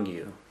among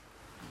you,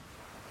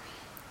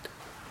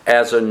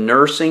 as a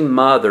nursing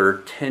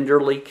mother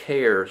tenderly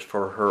cares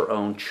for her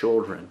own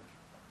children,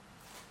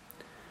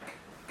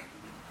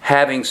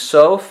 having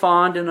so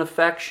fond an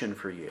affection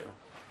for you,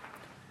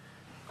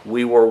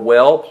 we were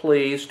well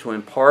pleased to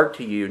impart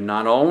to you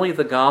not only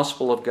the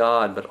gospel of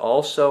God, but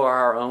also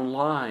our own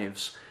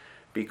lives,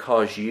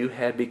 because you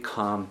had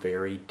become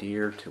very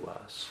dear to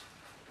us.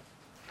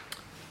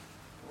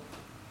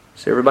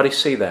 Does everybody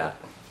see that?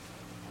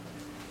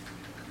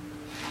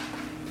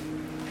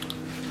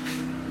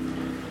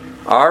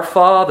 Our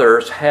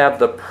fathers have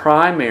the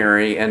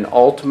primary and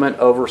ultimate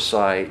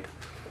oversight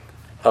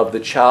of the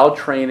child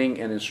training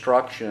and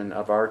instruction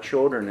of our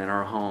children in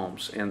our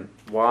homes. And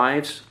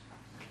wives,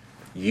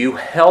 you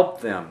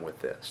help them with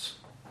this.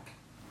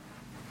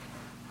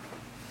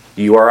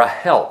 You are a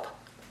help.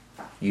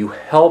 You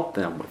help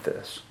them with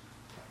this.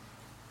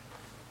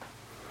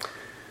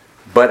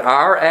 But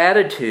our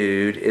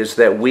attitude is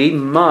that we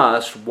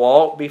must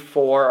walk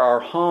before our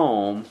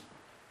home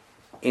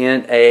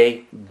in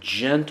a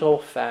gentle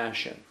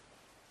fashion.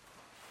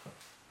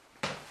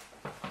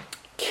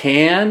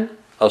 Can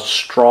a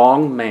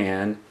strong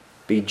man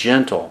be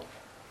gentle?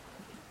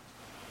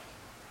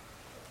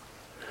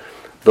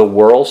 The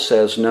world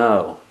says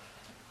no.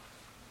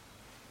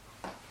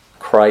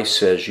 Christ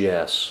says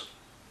yes.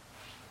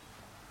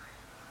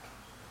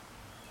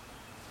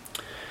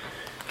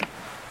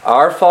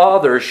 Our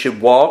fathers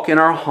should walk in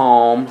our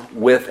home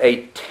with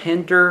a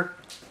tender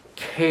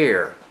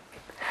care.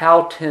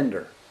 How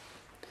tender?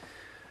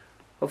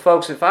 Well,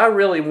 folks, if I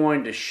really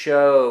wanted to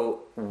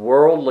show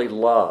worldly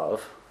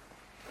love,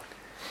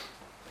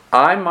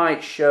 I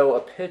might show a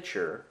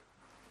picture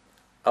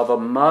of a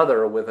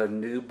mother with a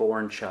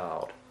newborn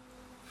child.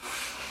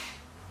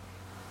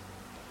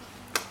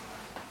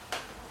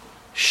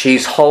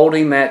 She's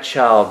holding that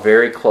child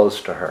very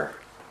close to her.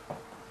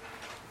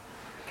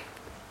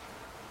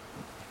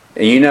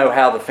 And you know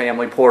how the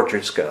family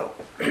portraits go.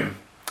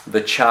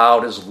 The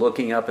child is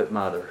looking up at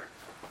mother.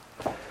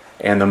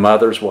 And the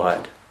mother's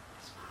what?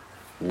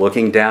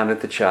 Looking down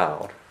at the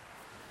child.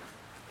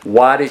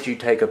 Why did you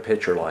take a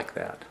picture like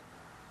that?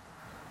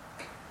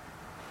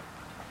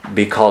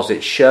 Because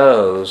it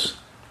shows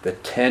the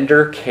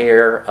tender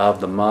care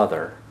of the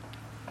mother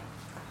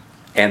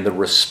and the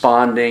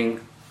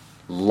responding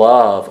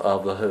love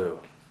of the who?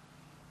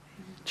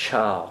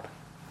 Child.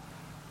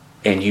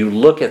 And you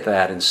look at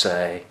that and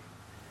say,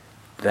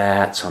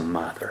 that's a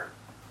mother.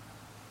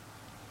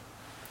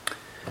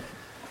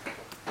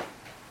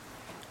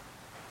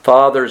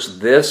 Fathers,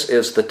 this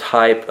is the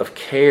type of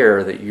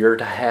care that you're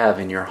to have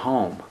in your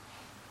home.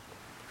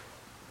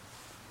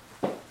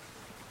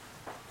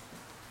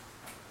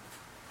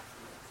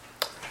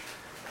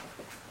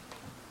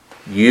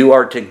 You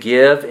are to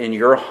give in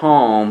your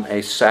home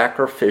a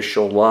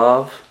sacrificial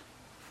love.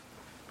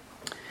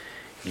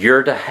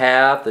 You're to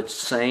have the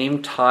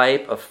same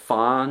type of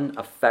fond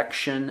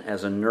affection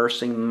as a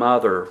nursing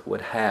mother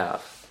would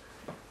have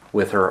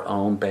with her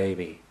own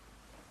baby.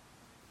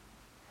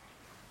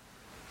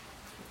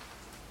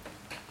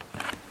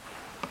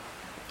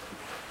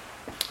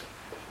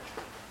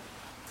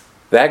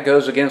 That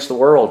goes against the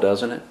world,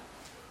 doesn't it?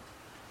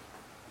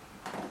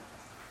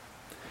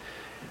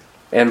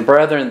 And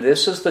brethren,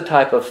 this is the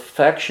type of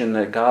affection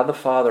that God the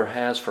Father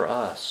has for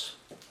us.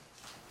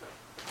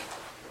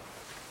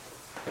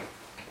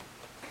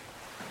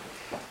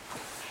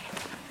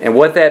 And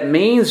what that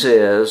means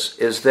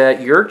is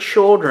that your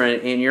children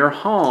in your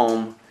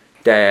home,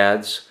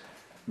 dads,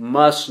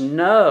 must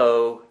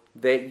know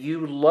that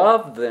you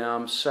love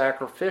them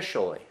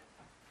sacrificially.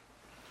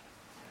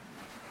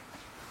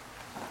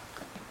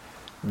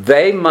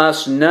 They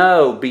must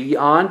know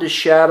beyond a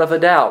shadow of a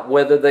doubt,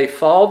 whether they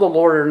follow the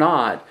Lord or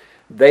not,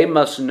 they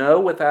must know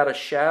without a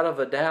shadow of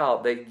a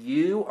doubt that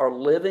you are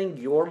living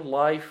your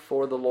life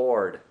for the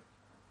Lord.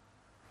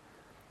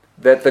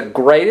 That the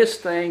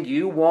greatest thing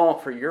you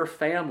want for your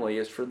family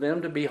is for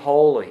them to be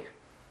holy,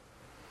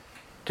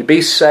 to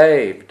be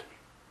saved,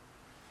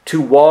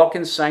 to walk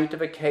in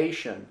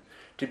sanctification,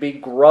 to be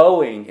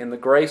growing in the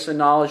grace and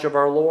knowledge of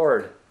our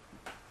Lord.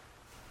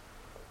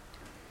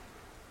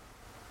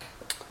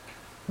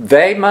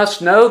 They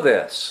must know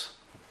this.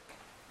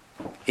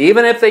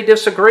 Even if they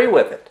disagree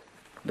with it,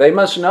 they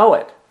must know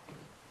it.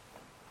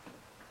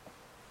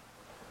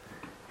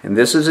 And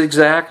this is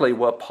exactly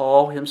what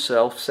Paul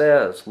himself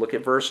says. Look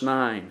at verse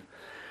 9.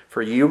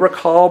 For you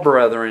recall,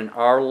 brethren,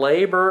 our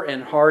labor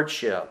and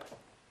hardship,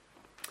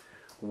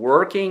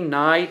 working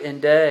night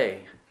and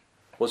day.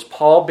 Was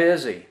Paul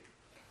busy?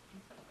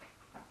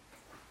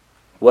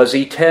 Was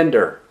he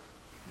tender?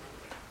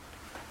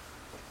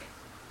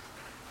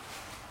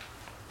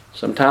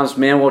 Sometimes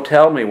men will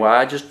tell me, well,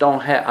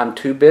 I'm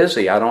too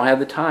busy. I don't have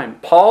the time.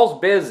 Paul's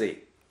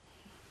busy.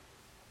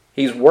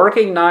 He's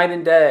working night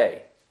and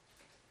day.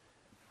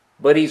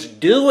 But he's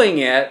doing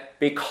it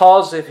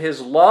because of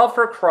his love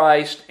for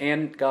Christ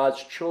and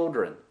God's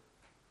children.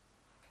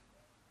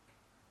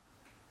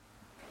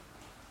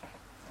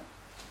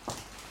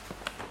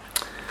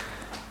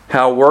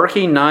 How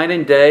working night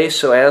and day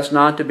so as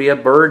not to be a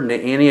burden to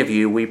any of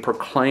you, we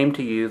proclaim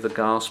to you the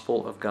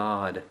gospel of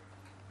God.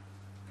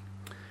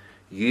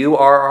 You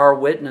are our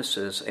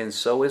witnesses, and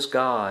so is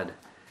God,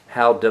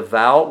 how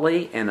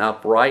devoutly and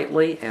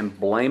uprightly and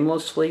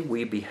blamelessly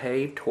we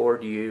behave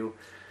toward you,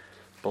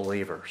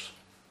 believers.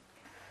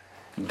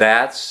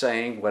 That's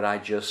saying what I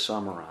just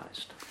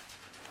summarized.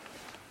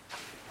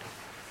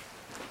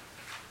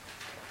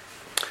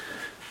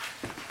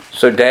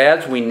 So,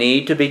 dads, we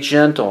need to be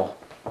gentle.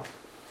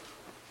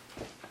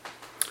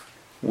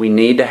 We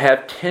need to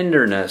have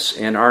tenderness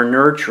in our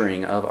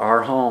nurturing of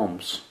our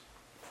homes.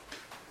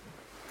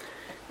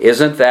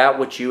 Isn't that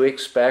what you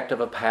expect of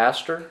a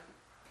pastor?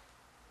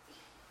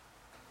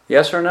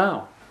 Yes or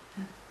no?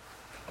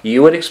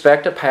 You would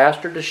expect a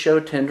pastor to show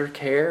tender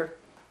care?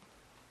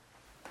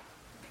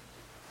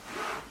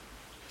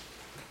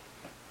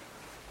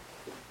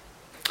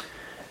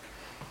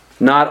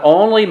 Not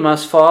only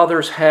must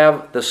fathers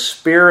have the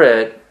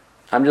spirit,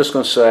 I'm just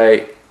going to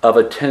say, of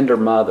a tender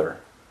mother,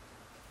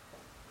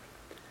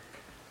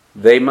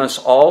 they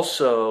must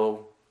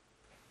also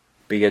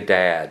be a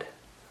dad.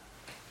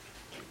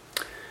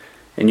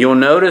 And you'll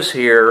notice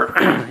here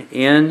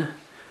in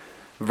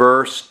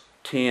verse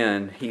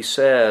 10, he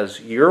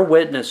says, "You're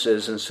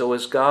witnesses, and so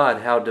is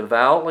God, how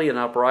devoutly and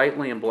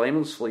uprightly and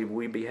blamelessly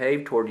we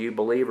behave toward you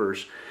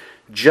believers,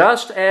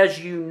 just as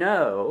you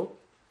know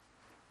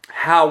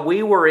how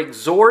we were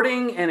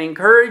exhorting and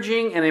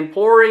encouraging and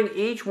imploring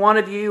each one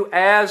of you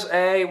as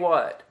a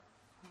what?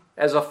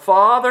 As a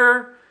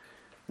father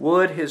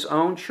would his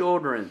own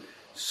children,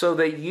 so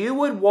that you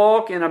would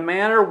walk in a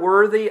manner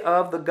worthy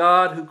of the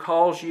God who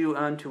calls you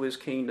unto his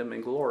kingdom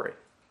and glory."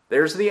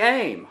 There's the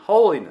aim,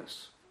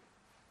 holiness.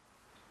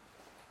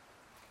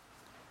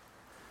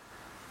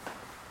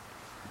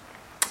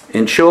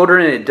 And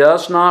children, it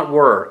does not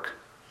work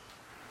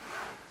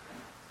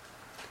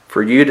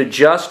for you to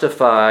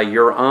justify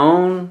your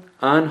own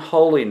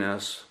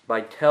unholiness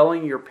by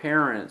telling your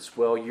parents,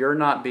 well, you're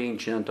not being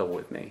gentle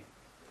with me.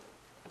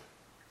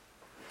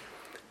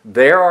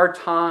 There are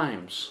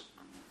times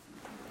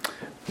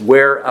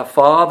where a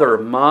father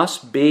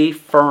must be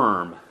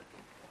firm.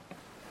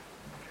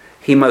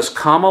 He must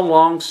come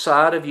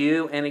alongside of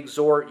you and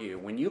exhort you.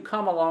 When you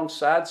come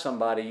alongside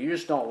somebody, you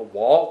just don't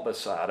walk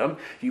beside them.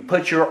 You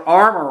put your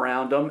arm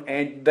around them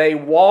and they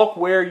walk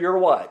where you're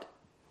what?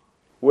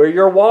 Where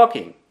you're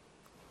walking.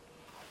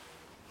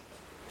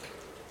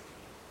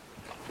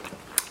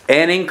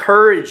 And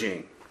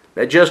encouraging.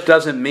 That just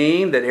doesn't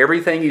mean that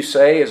everything you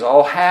say is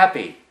all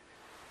happy.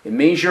 It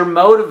means you're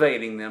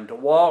motivating them to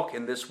walk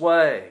in this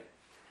way.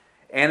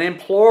 And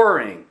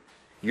imploring.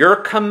 You're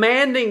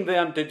commanding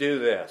them to do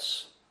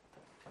this.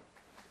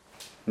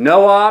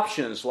 No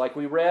options, like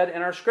we read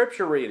in our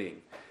scripture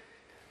reading.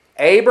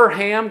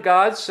 Abraham,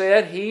 God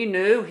said he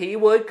knew he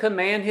would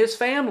command his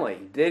family.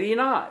 Did he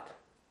not?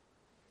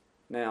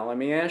 Now, let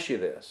me ask you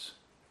this.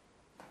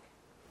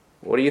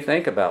 What do you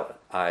think about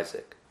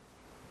Isaac?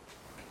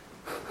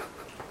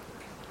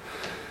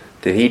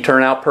 Did he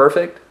turn out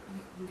perfect?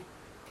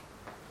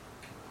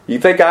 You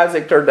think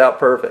Isaac turned out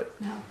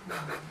perfect? No.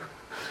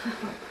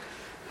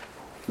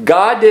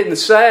 God didn't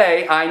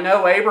say, I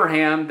know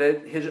Abraham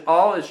that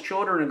all his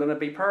children are going to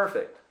be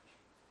perfect.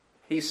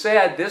 He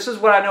said, this is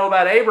what I know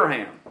about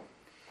Abraham.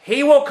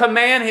 He will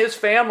command his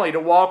family to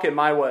walk in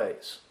my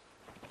ways.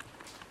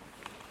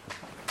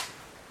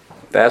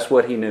 That's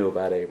what he knew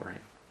about Abraham.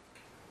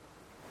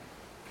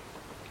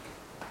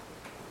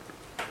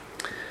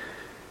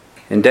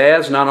 And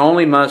dads, not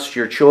only must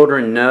your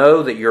children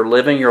know that you're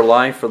living your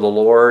life for the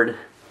Lord,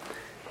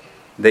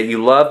 that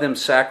you love them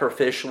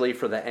sacrificially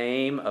for the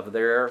aim of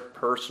their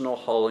personal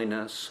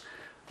holiness,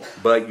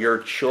 but your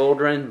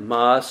children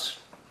must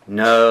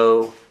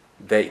know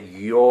that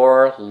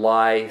your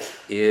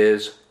life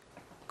is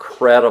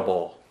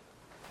credible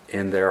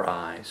in their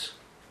eyes.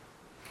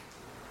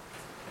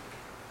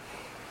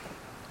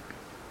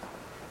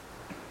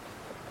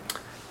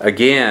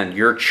 Again,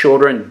 your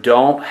children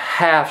don't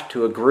have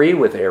to agree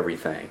with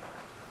everything,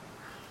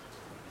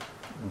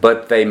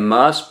 but they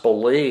must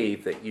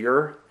believe that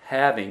you're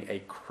having a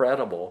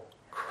credible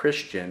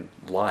Christian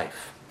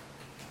life.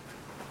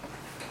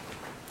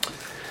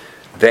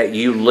 That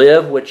you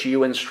live what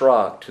you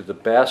instruct to the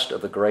best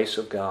of the grace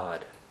of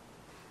God.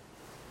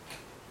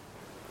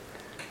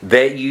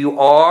 That you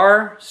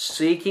are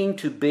seeking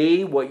to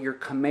be what you're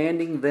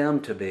commanding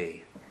them to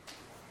be.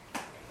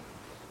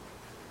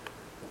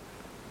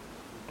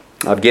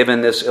 I've given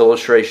this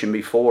illustration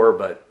before,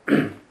 but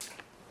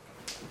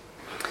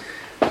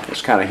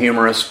it's kind of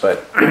humorous,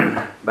 but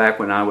back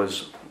when I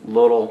was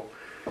little,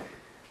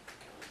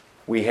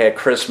 we had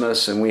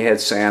Christmas and we had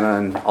Santa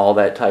and all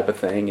that type of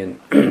thing,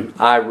 and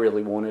I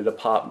really wanted a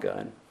pop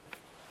gun.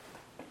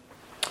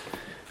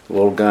 A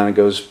little gun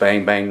goes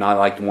bang, bang, not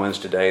like the ones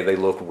today. They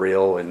look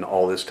real and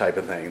all this type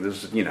of thing.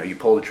 This is, you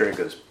pull the trigger, it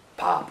goes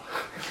pop,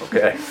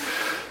 okay?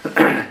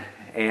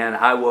 And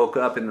I woke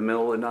up in the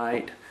middle of the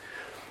night,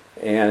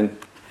 and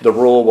the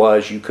rule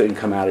was you couldn't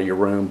come out of your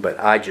room, but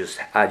I just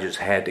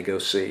had to go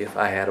see if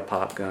I had a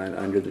pop gun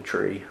under the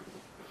tree.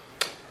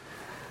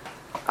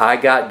 I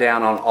got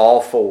down on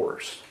all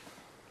fours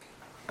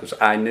because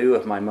I knew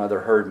if my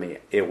mother heard me,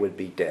 it would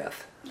be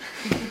death.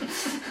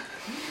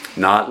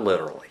 Not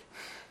literally.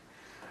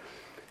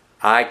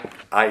 I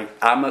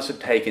must have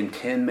taken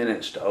 10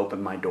 minutes to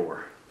open my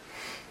door.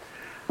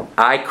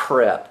 I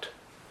crept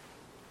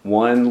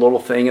one little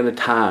thing at a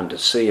time to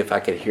see if I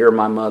could hear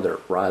my mother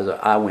rise up.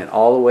 I went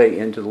all the way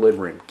into the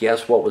living room.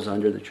 Guess what was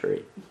under the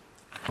tree?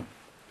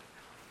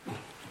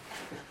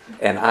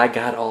 And I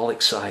got all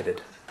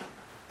excited.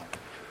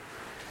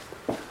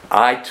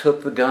 I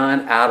took the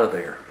gun out of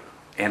there,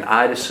 and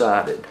I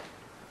decided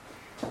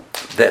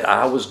that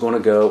I was going to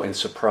go and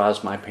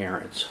surprise my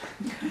parents.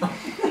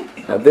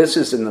 Now, this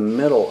is in the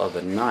middle of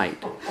the night.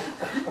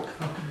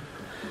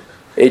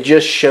 It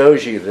just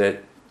shows you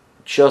that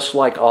just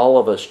like all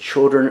of us,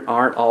 children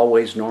aren't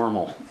always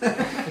normal.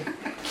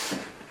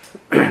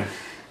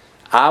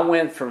 I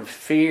went from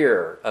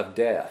fear of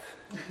death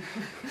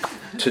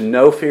to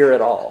no fear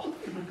at all,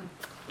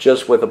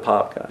 just with a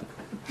pop gun.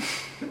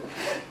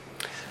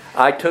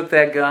 I took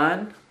that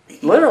gun,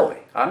 literally,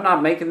 I'm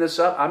not making this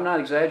up, I'm not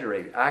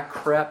exaggerating. I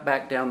crept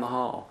back down the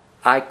hall.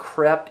 I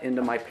crept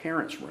into my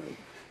parents' room.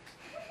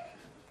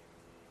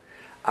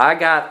 I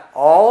got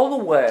all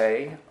the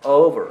way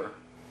over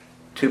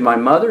to my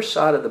mother's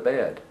side of the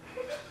bed.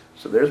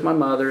 So there's my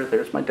mother,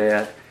 there's my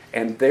dad,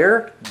 and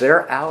they're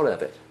out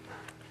of it.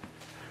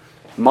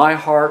 My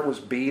heart was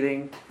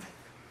beating,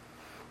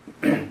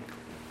 and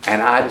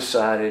I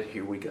decided,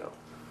 here we go.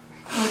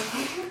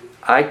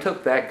 I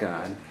took that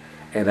gun,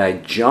 and I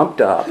jumped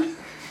up.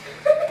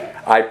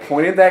 I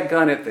pointed that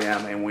gun at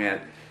them and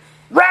went,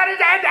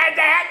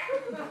 "Rat-a-tat-tat-tat!"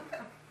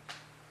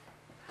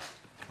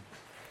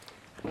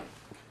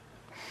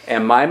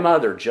 And my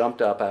mother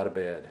jumped up out of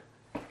bed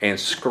and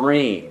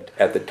screamed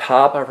at the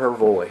top of her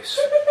voice,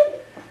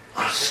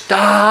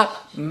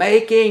 "Stop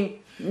making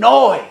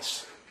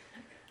noise!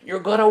 You're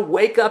going to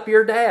wake up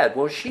your dad."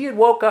 Well, she had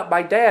woke up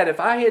my dad.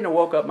 If I hadn't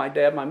woke up my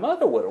dad, my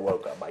mother would have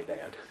woke up my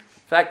dad.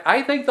 In fact,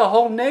 I think the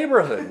whole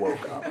neighborhood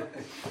woke up.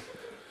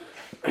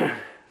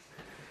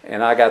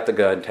 And I got the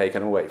gun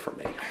taken away from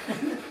me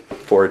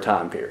for a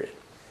time period.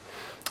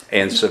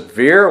 And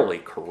severely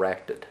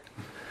corrected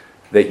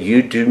that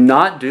you do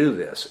not do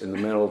this in the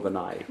middle of the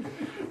night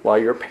while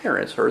your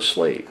parents are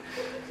asleep.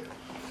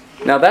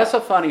 Now that's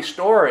a funny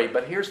story,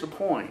 but here's the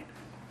point.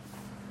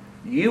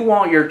 You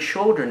want your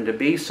children to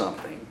be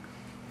something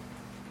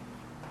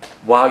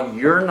while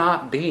you're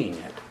not being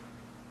it.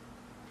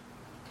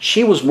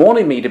 She was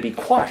wanting me to be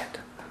quiet.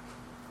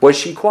 Was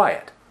she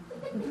quiet?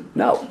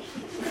 No.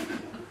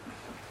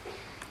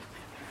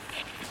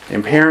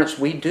 And parents,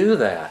 we do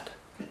that.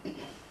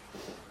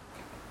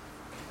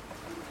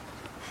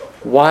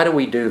 Why do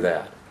we do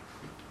that?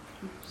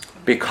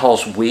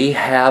 Because we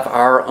have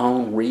our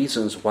own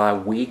reasons why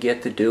we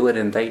get to do it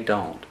and they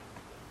don't.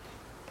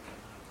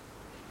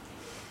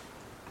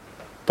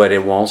 But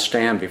it won't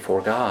stand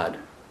before God.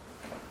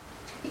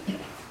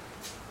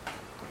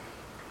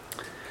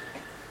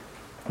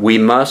 We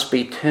must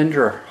be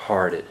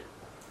tender-hearted.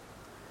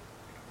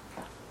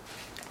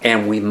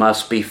 And we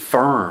must be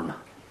firm.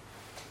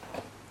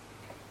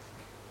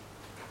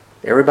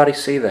 Everybody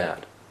see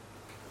that?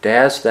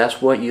 Dads,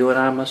 that's what you and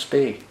I must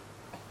be.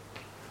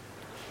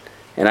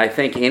 And I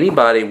think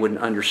anybody would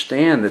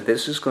understand that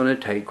this is going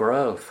to take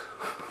growth.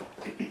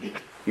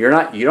 You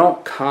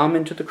don't come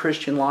into the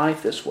Christian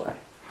life this way.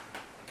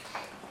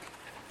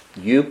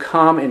 You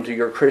come into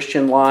your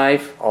Christian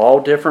life, all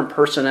different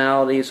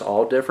personalities,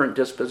 all different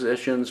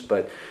dispositions,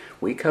 but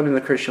we come into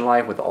the Christian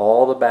life with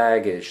all the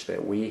baggage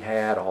that we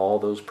had all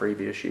those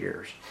previous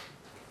years.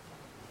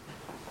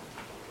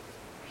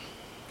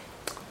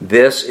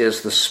 This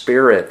is the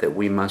spirit that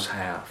we must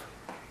have.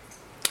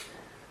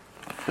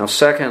 Now,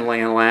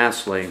 secondly and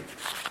lastly,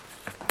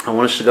 I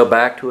want us to go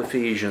back to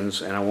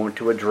Ephesians, and I want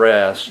to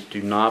address,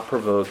 do not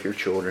provoke your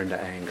children to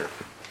anger.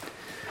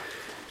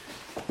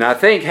 Now, I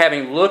think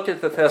having looked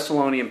at the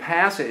Thessalonian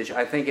passage,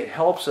 I think it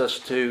helps us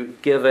to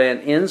give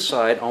an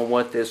insight on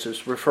what this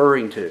is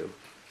referring to.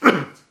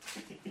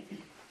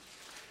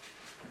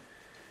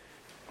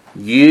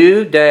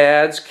 You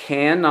dads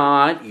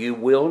you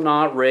will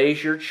not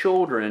raise your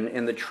children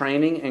in the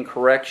training and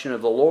correction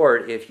of the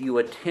Lord if you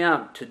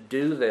attempt to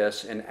do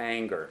this in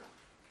anger.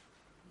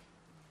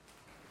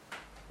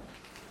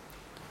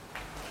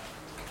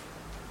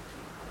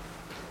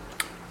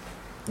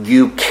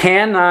 You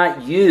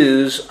cannot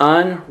use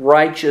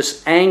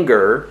unrighteous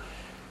anger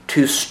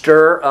to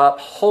stir up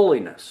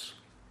holiness.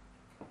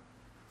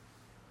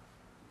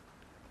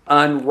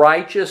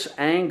 Unrighteous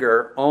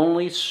anger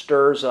only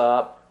stirs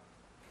up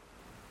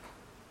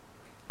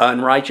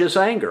Unrighteous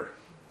anger.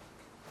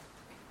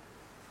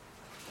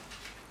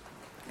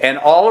 And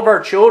all of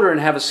our children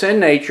have a sin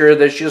nature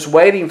that's just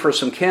waiting for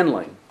some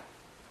kindling.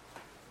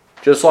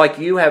 Just like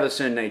you have a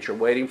sin nature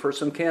waiting for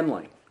some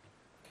kindling.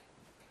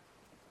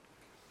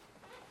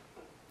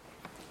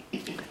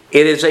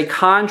 It is a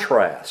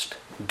contrast.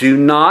 Do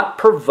not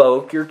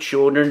provoke your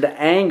children to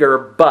anger,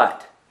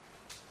 but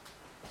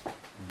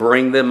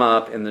bring them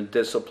up in the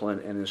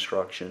discipline and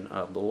instruction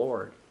of the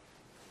Lord.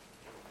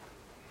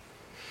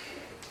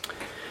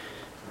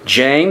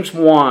 James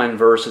 1,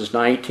 verses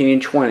 19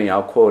 and 20,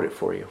 I'll quote it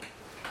for you.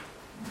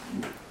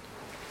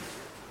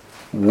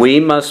 We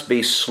must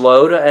be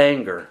slow to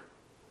anger,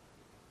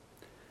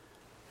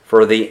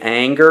 for the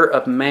anger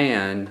of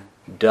man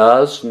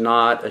does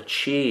not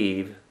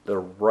achieve the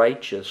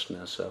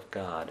righteousness of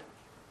God.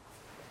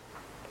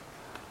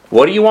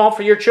 What do you want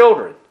for your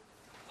children?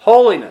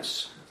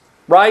 Holiness,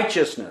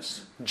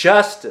 righteousness,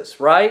 justice,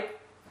 right?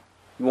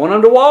 You want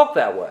them to walk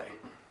that way.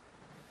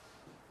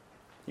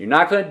 You're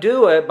not going to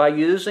do it by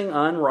using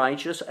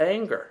unrighteous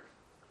anger.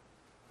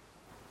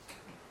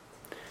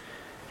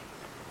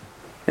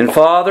 And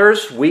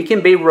fathers, we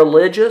can be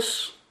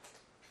religious.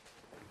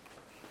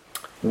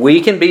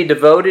 We can be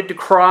devoted to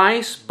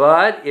Christ,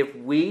 but if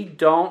we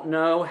don't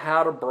know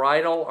how to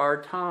bridle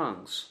our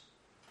tongues,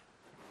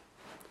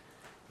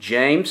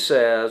 James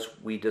says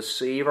we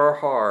deceive our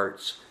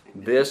hearts.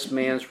 This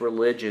man's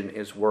religion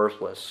is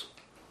worthless.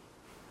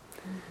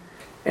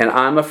 And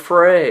I'm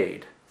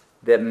afraid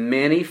that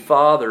many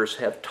fathers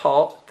have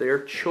taught their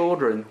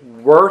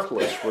children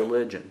worthless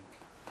religion.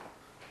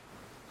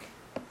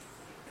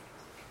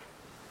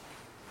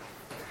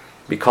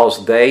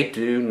 Because they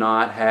do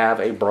not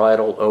have a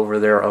bridle over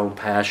their own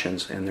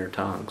passions and their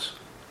tongues.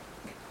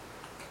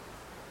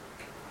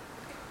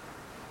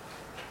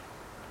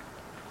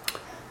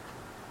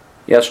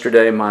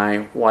 Yesterday,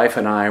 my wife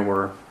and I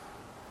were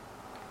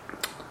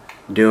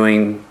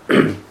doing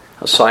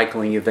a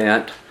cycling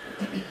event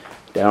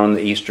down on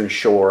the Eastern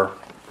Shore.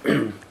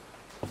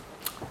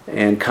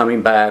 And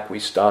coming back, we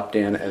stopped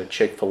in at a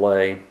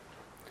Chick-fil-A.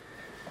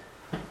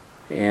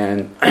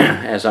 And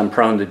as I'm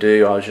prone to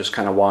do, I was just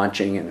kind of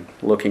watching and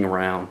looking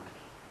around.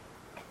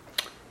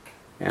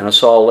 And I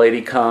saw a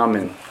lady come,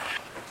 and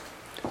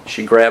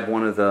she grabbed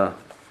one of the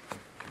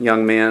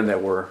young men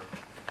that were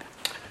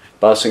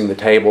bussing the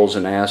tables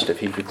and asked if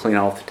he could clean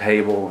off the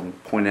table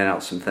and pointed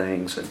out some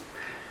things. And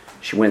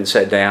she went and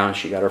sat down.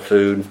 She got her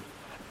food.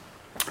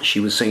 She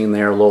was sitting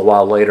there. A little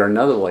while later,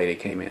 another lady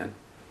came in.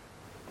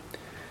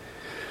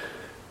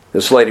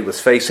 This lady was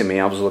facing me.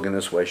 I was looking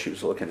this way. She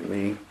was looking at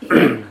me.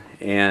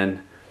 And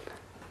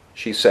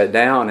she sat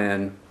down,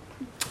 and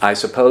I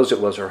suppose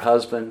it was her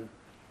husband,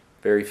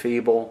 very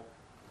feeble.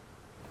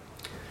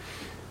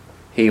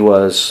 He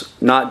was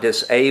not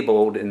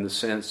disabled in the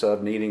sense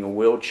of needing a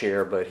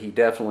wheelchair, but he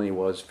definitely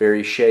was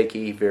very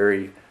shaky,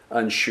 very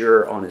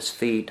unsure on his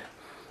feet.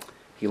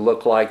 He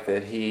looked like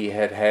that he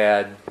had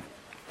had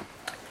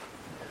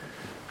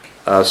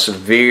a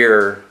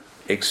severe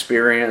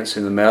experience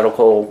in the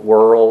medical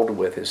world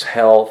with his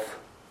health.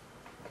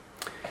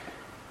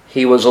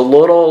 He was a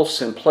little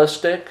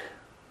simplistic.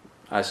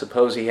 I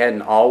suppose he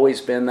hadn't always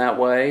been that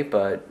way,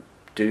 but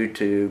due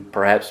to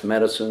perhaps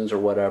medicines or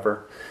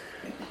whatever.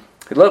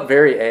 He looked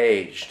very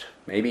aged,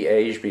 maybe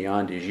aged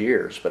beyond his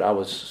years, but I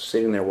was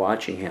sitting there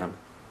watching him.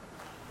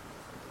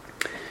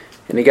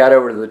 And he got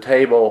over to the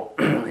table,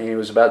 and he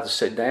was about to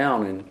sit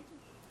down, and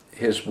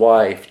his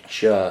wife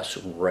just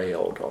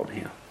railed on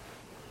him.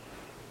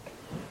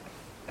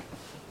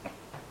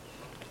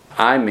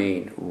 I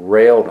mean,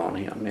 railed on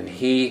him. And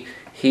he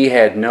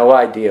had no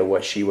idea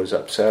what she was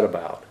upset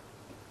about.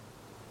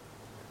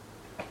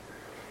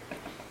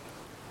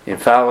 And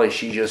finally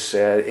she just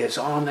said, "It's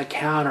on the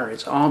counter,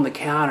 it's on the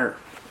counter."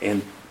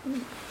 And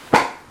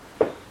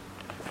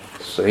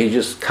so he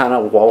just kind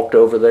of walked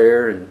over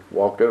there and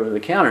walked over to the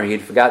counter.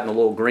 He'd forgotten the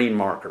little green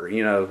marker.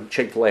 You know,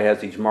 Chick-fil-A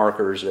has these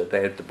markers that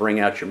they have to bring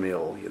out your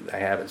meal. They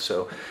have it.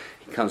 So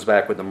he comes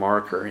back with the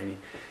marker, and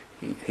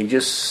he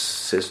just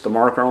sits the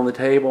marker on the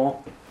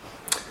table,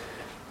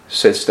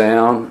 sits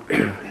down,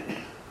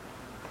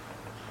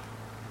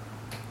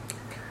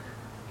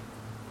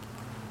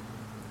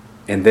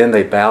 and then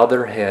they bow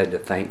their head to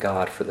thank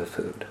God for the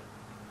food.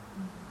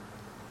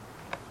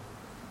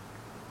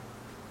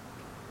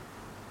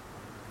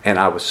 And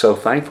I was so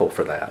thankful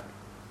for that.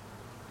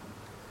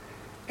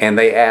 And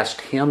they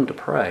asked him to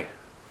pray.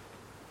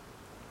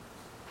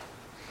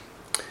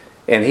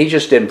 And he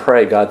just didn't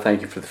pray, "God,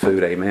 thank you for the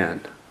food,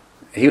 amen."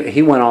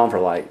 He went on for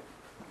like,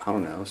 I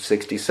don't know,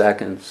 60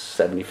 seconds,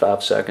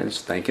 75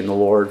 seconds, thanking the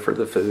Lord for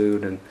the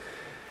food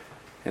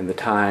and the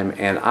time.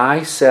 And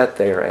I sat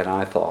there and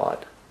I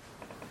thought,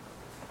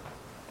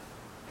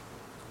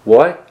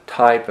 what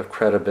type of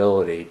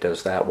credibility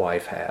does that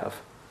wife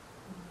have?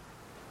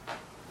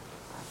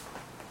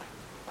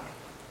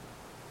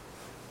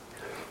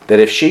 That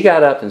if she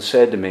got up and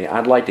said to me,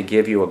 "I'd like to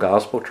give you a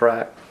gospel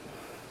tract,"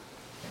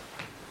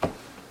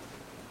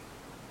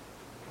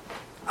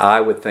 I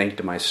would think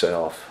to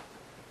myself,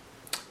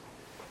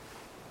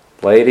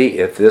 Lady,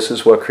 if this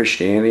is what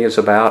Christianity is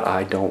about,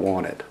 I don't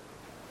want it.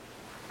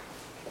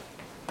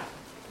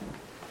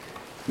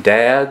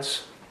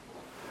 Dads,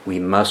 we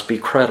must be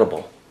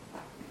credible.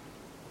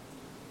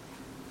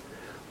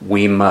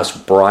 We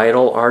must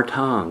bridle our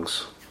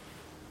tongues.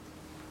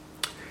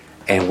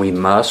 And we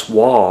must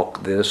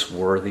walk this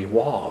worthy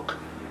walk.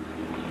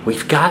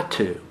 We've got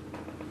to.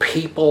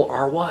 People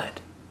are what?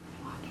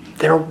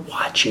 They're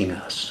watching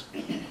us.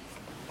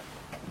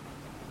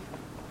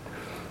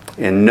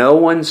 And no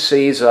one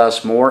sees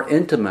us more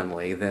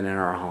intimately than in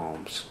our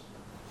homes.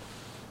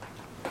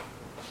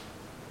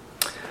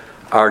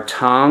 Our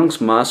tongues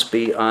must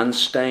be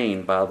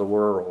unstained by the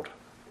world.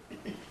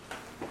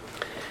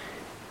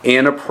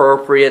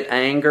 Inappropriate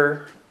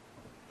anger,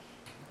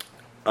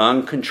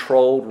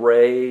 uncontrolled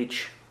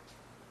rage,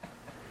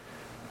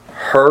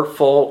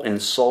 hurtful,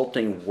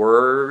 insulting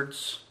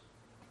words,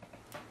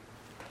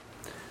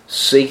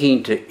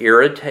 seeking to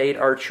irritate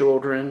our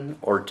children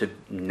or to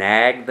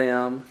nag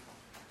them.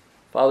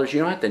 Fathers,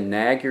 you don't have to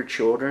nag your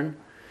children.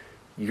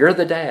 You're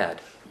the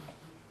dad.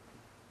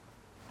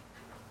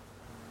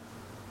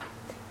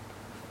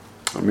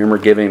 I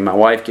remember my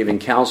wife giving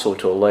counsel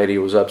to a lady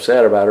who was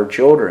upset about her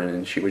children,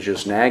 and she was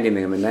just nagging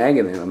them.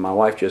 And my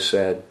wife just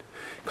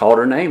called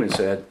her name and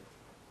said,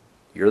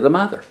 "You're the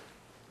mother."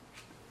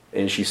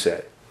 And she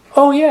said,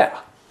 "Oh yeah,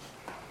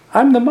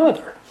 I'm the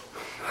mother."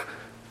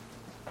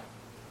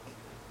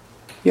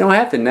 You don't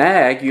have to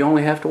nag, you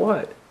only have to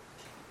what?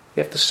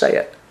 You have to say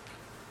it.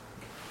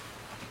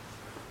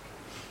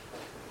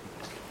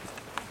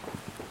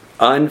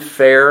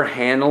 Unfair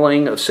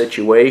handling of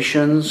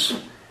situations,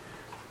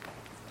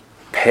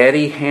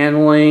 petty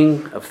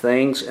handling of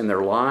things in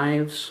their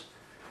lives,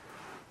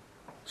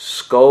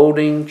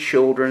 scolding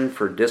children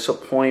for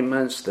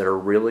disappointments that are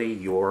really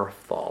your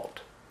fault.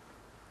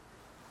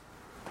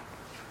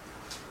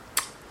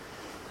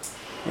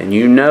 And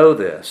you know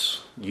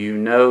this,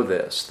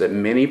 that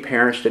many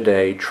parents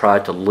today try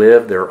to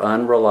live their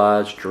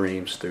unrealized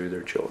dreams through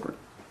their children.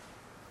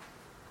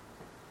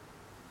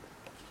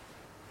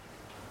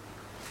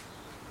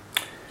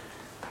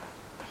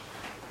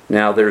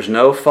 Now, there's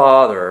no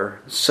father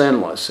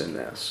sinless in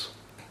this.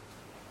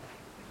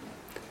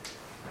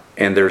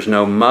 And there's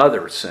no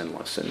mother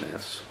sinless in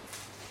this.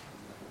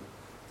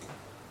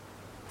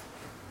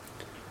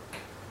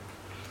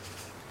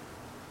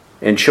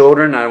 And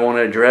children, I want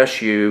to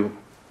address you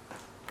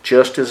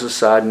just as a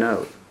side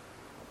note.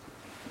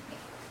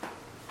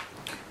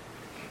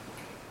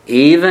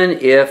 Even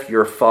if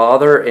your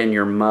father and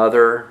your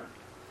mother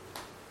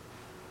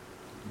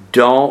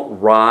don't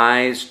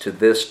rise to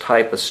this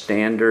type of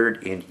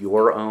standard in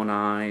your own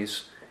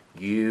eyes,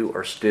 you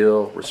are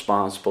still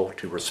responsible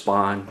to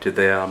respond to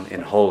them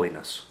in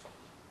holiness.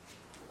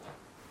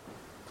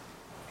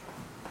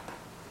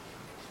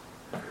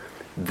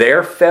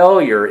 Their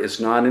failure is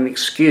not an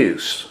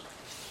excuse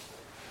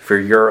for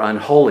your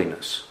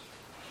unholiness.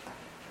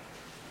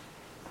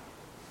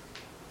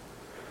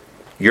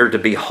 You're to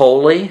be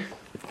holy.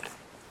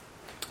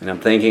 And I'm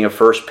thinking of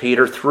 1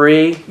 Peter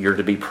 3. You're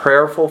to be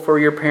prayerful for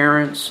your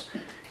parents.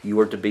 You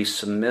are to be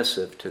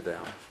submissive to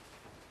them.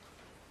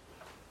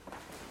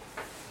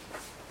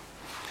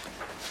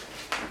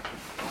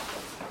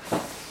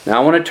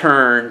 Now I want to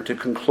turn to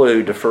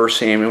conclude to 1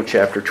 Samuel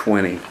chapter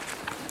 20.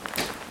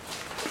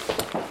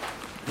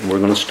 And we're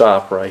going to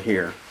stop right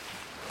here.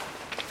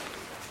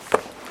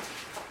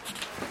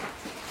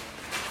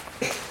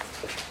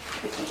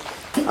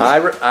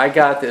 I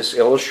got this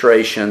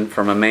illustration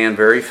from a man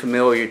very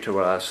familiar to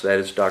us, that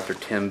is Dr.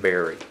 Tim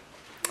Berry.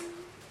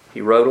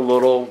 He wrote a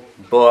little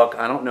book.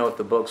 I don't know if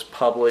the book's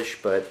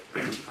published, but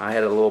I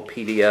had a little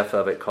PDF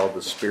of it called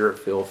The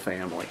Spirit-Filled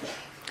Family.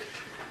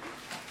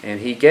 And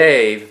he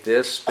gave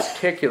this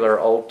particular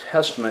Old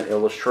Testament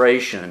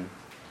illustration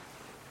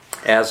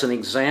as an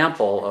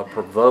example of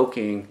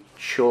provoking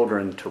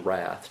children to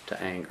wrath, to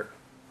anger.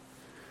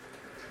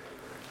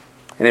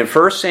 And in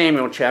 1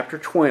 Samuel chapter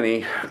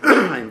 20,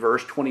 in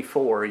verse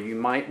 24, you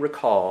might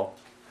recall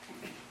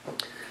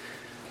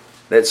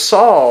that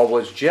Saul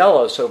was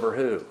jealous over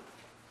who?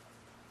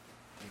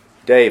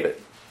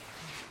 David.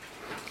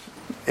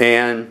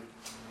 And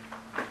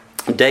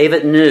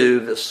David knew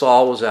that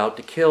Saul was out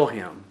to kill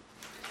him.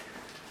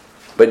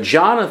 But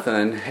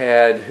Jonathan,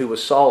 who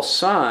was Saul's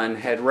son,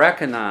 had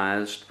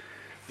recognized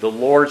the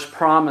Lord's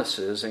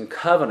promises and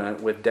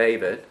covenant with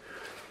David.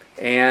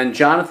 And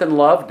Jonathan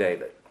loved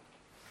David.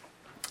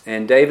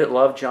 And David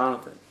loved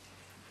Jonathan.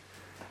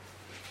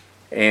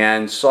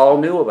 And Saul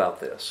knew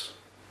about this.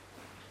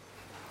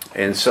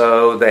 And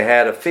so they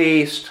had a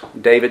feast.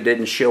 David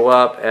didn't show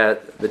up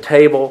at the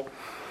table.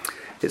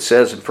 It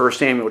says in 1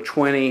 Samuel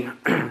 20,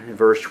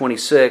 verse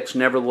 26,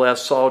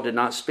 "Nevertheless, Saul did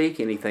not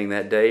speak anything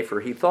that day, for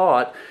he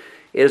thought,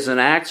 it is an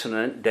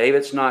accident.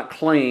 David's not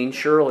clean.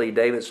 Surely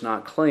David's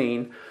not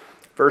clean."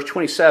 Verse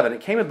 27,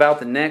 "It came about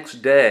the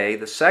next day,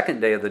 the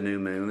second day of the new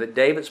moon, that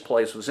David's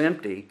place was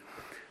empty.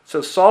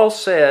 So Saul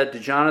said to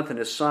Jonathan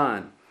his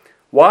son,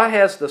 'Why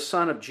has the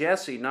son of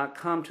Jesse not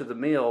come to the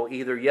meal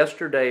either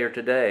yesterday or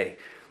today?'"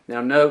 Now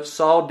note,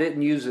 Saul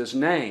didn't use his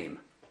name.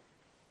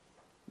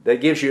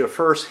 That gives you a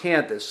first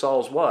hint that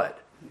Saul's what?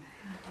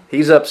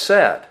 He's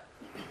upset.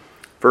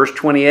 Verse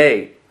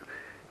 28.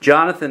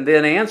 Jonathan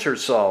then answered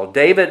Saul,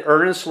 David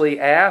earnestly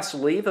asked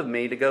leave of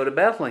me to go to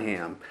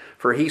Bethlehem.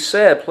 For he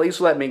said, please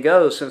let me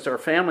go, since our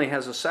family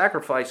has a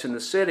sacrifice in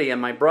the city,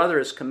 and my brother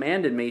has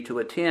commanded me to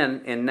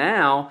attend. And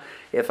now,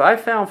 if I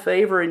found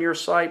favor in your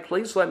sight,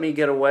 please let me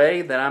get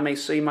away, that I may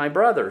see my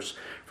brothers.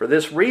 For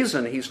this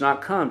reason he's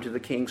not come to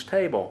the king's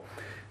table.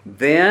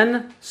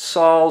 Then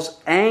Saul's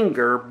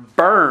anger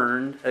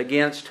burned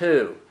against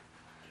who?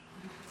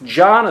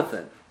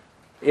 Jonathan.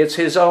 It's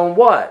his own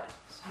what?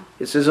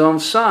 It's his own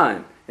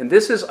son. And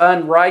this is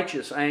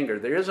unrighteous anger.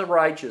 There is a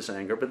righteous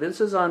anger, but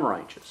this is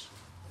unrighteous.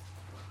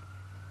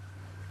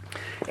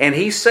 And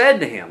he said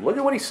to him, look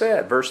at what he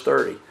said, verse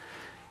 30.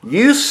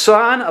 You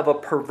son of a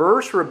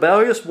perverse,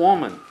 rebellious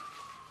woman,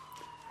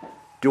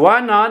 do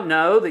I not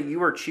know that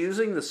you are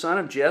choosing the son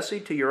of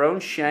Jesse to your own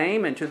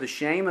shame and to the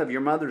shame of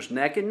your mother's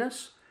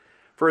nakedness?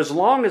 For as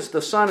long as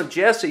the son of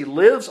Jesse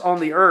lives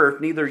on the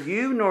earth, neither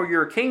you nor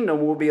your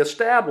kingdom will be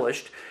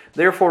established.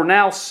 Therefore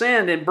now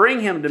send and bring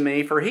him to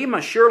me, for he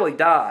must surely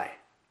die.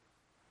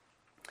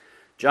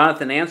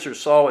 Jonathan answered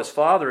Saul his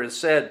father and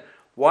said,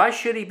 why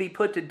should he be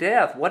put to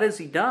death? What has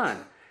he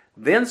done?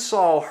 Then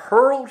Saul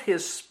hurled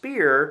his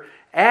spear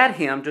at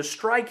him to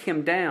strike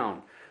him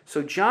down.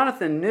 So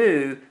Jonathan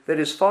knew that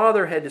his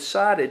father had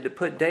decided to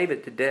put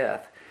David to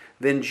death.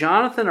 Then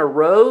Jonathan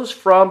arose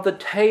from the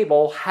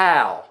table,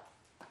 how?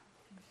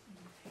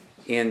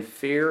 In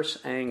fierce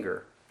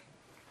anger,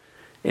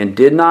 and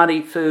did not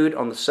eat food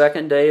on the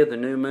second day of the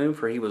new moon,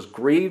 for he was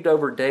grieved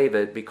over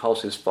David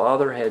because his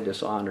father had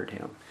dishonored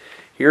him.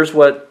 Here's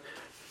what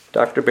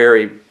Dr.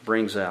 Barry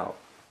brings out.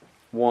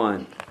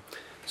 1.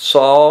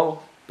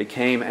 Saul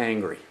became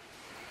angry.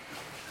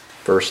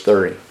 Verse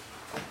 30.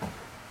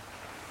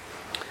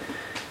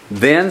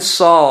 Then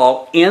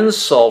Saul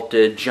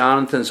insulted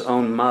Jonathan's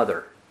own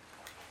mother.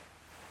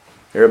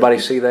 Everybody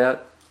see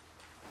that?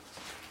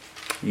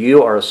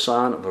 You are a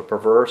son of a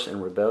perverse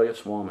and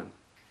rebellious woman.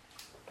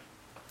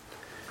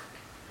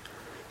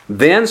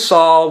 Then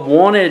Saul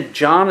wanted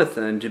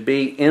Jonathan to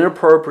be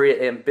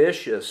inappropriate,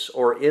 ambitious,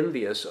 or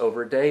envious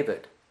over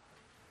David.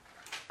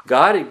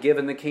 God had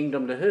given the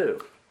kingdom to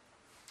who?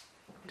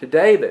 To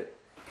David.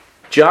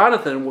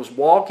 Jonathan was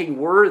walking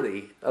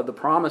worthy of the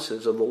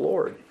promises of the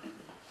Lord.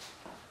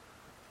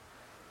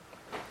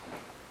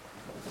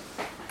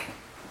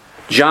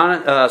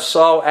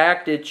 Saul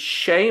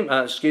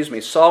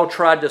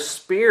tried to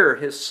spear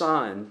his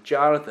son,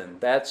 Jonathan.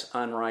 That's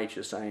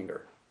unrighteous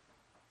anger.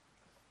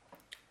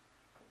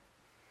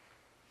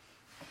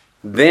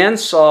 Then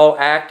Saul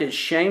acted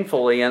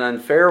shamefully and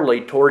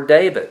unfairly toward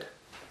David.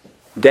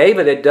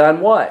 David had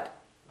done what?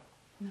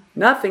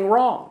 Nothing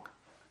wrong.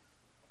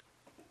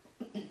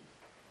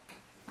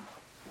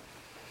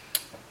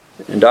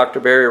 And Dr.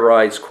 Barry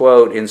writes,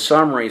 quote, in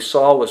summary,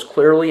 Saul was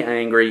clearly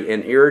angry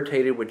and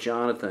irritated with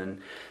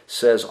Jonathan,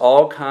 says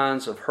all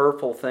kinds of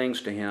hurtful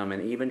things to him,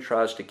 and even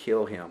tries to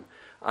kill him.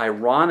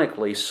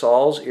 Ironically,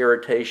 Saul's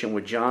irritation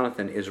with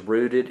Jonathan is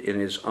rooted in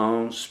his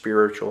own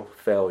spiritual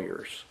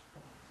failures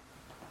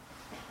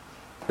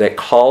that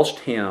cost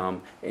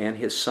him and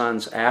his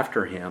sons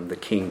after him the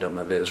kingdom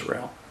of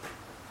Israel.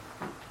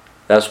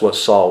 That's what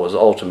Saul was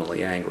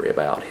ultimately angry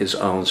about, his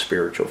own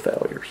spiritual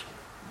failures.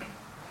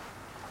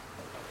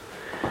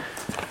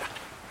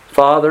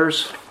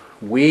 Fathers,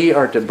 we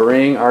are to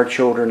bring our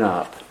children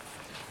up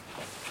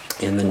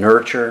in the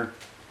nurture,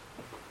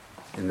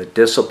 in the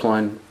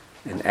discipline,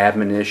 and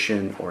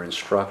admonition or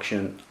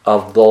instruction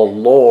of the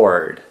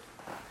Lord.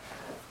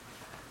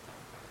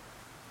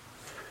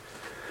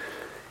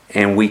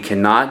 And we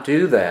cannot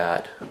do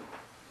that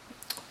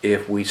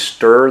if we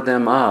stir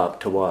them up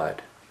to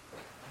what?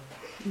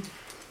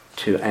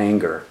 To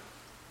anger.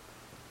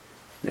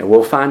 Now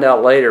we'll find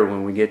out later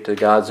when we get to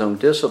God's own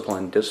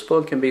discipline.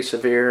 Discipline can be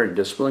severe and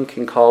discipline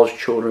can cause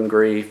children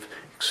grief,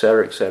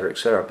 etc., etc.,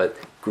 etc. But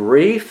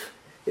grief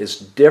is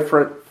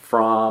different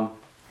from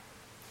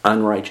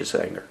unrighteous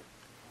anger.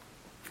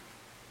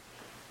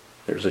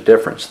 There's a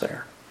difference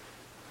there.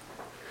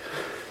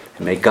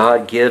 And may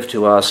God give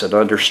to us an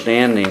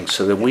understanding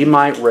so that we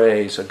might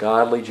raise a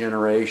godly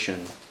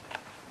generation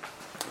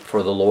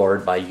for the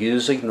Lord by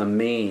using the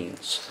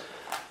means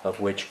of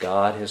which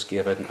God has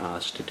given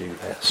us to do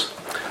this.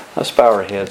 Let's bow our heads.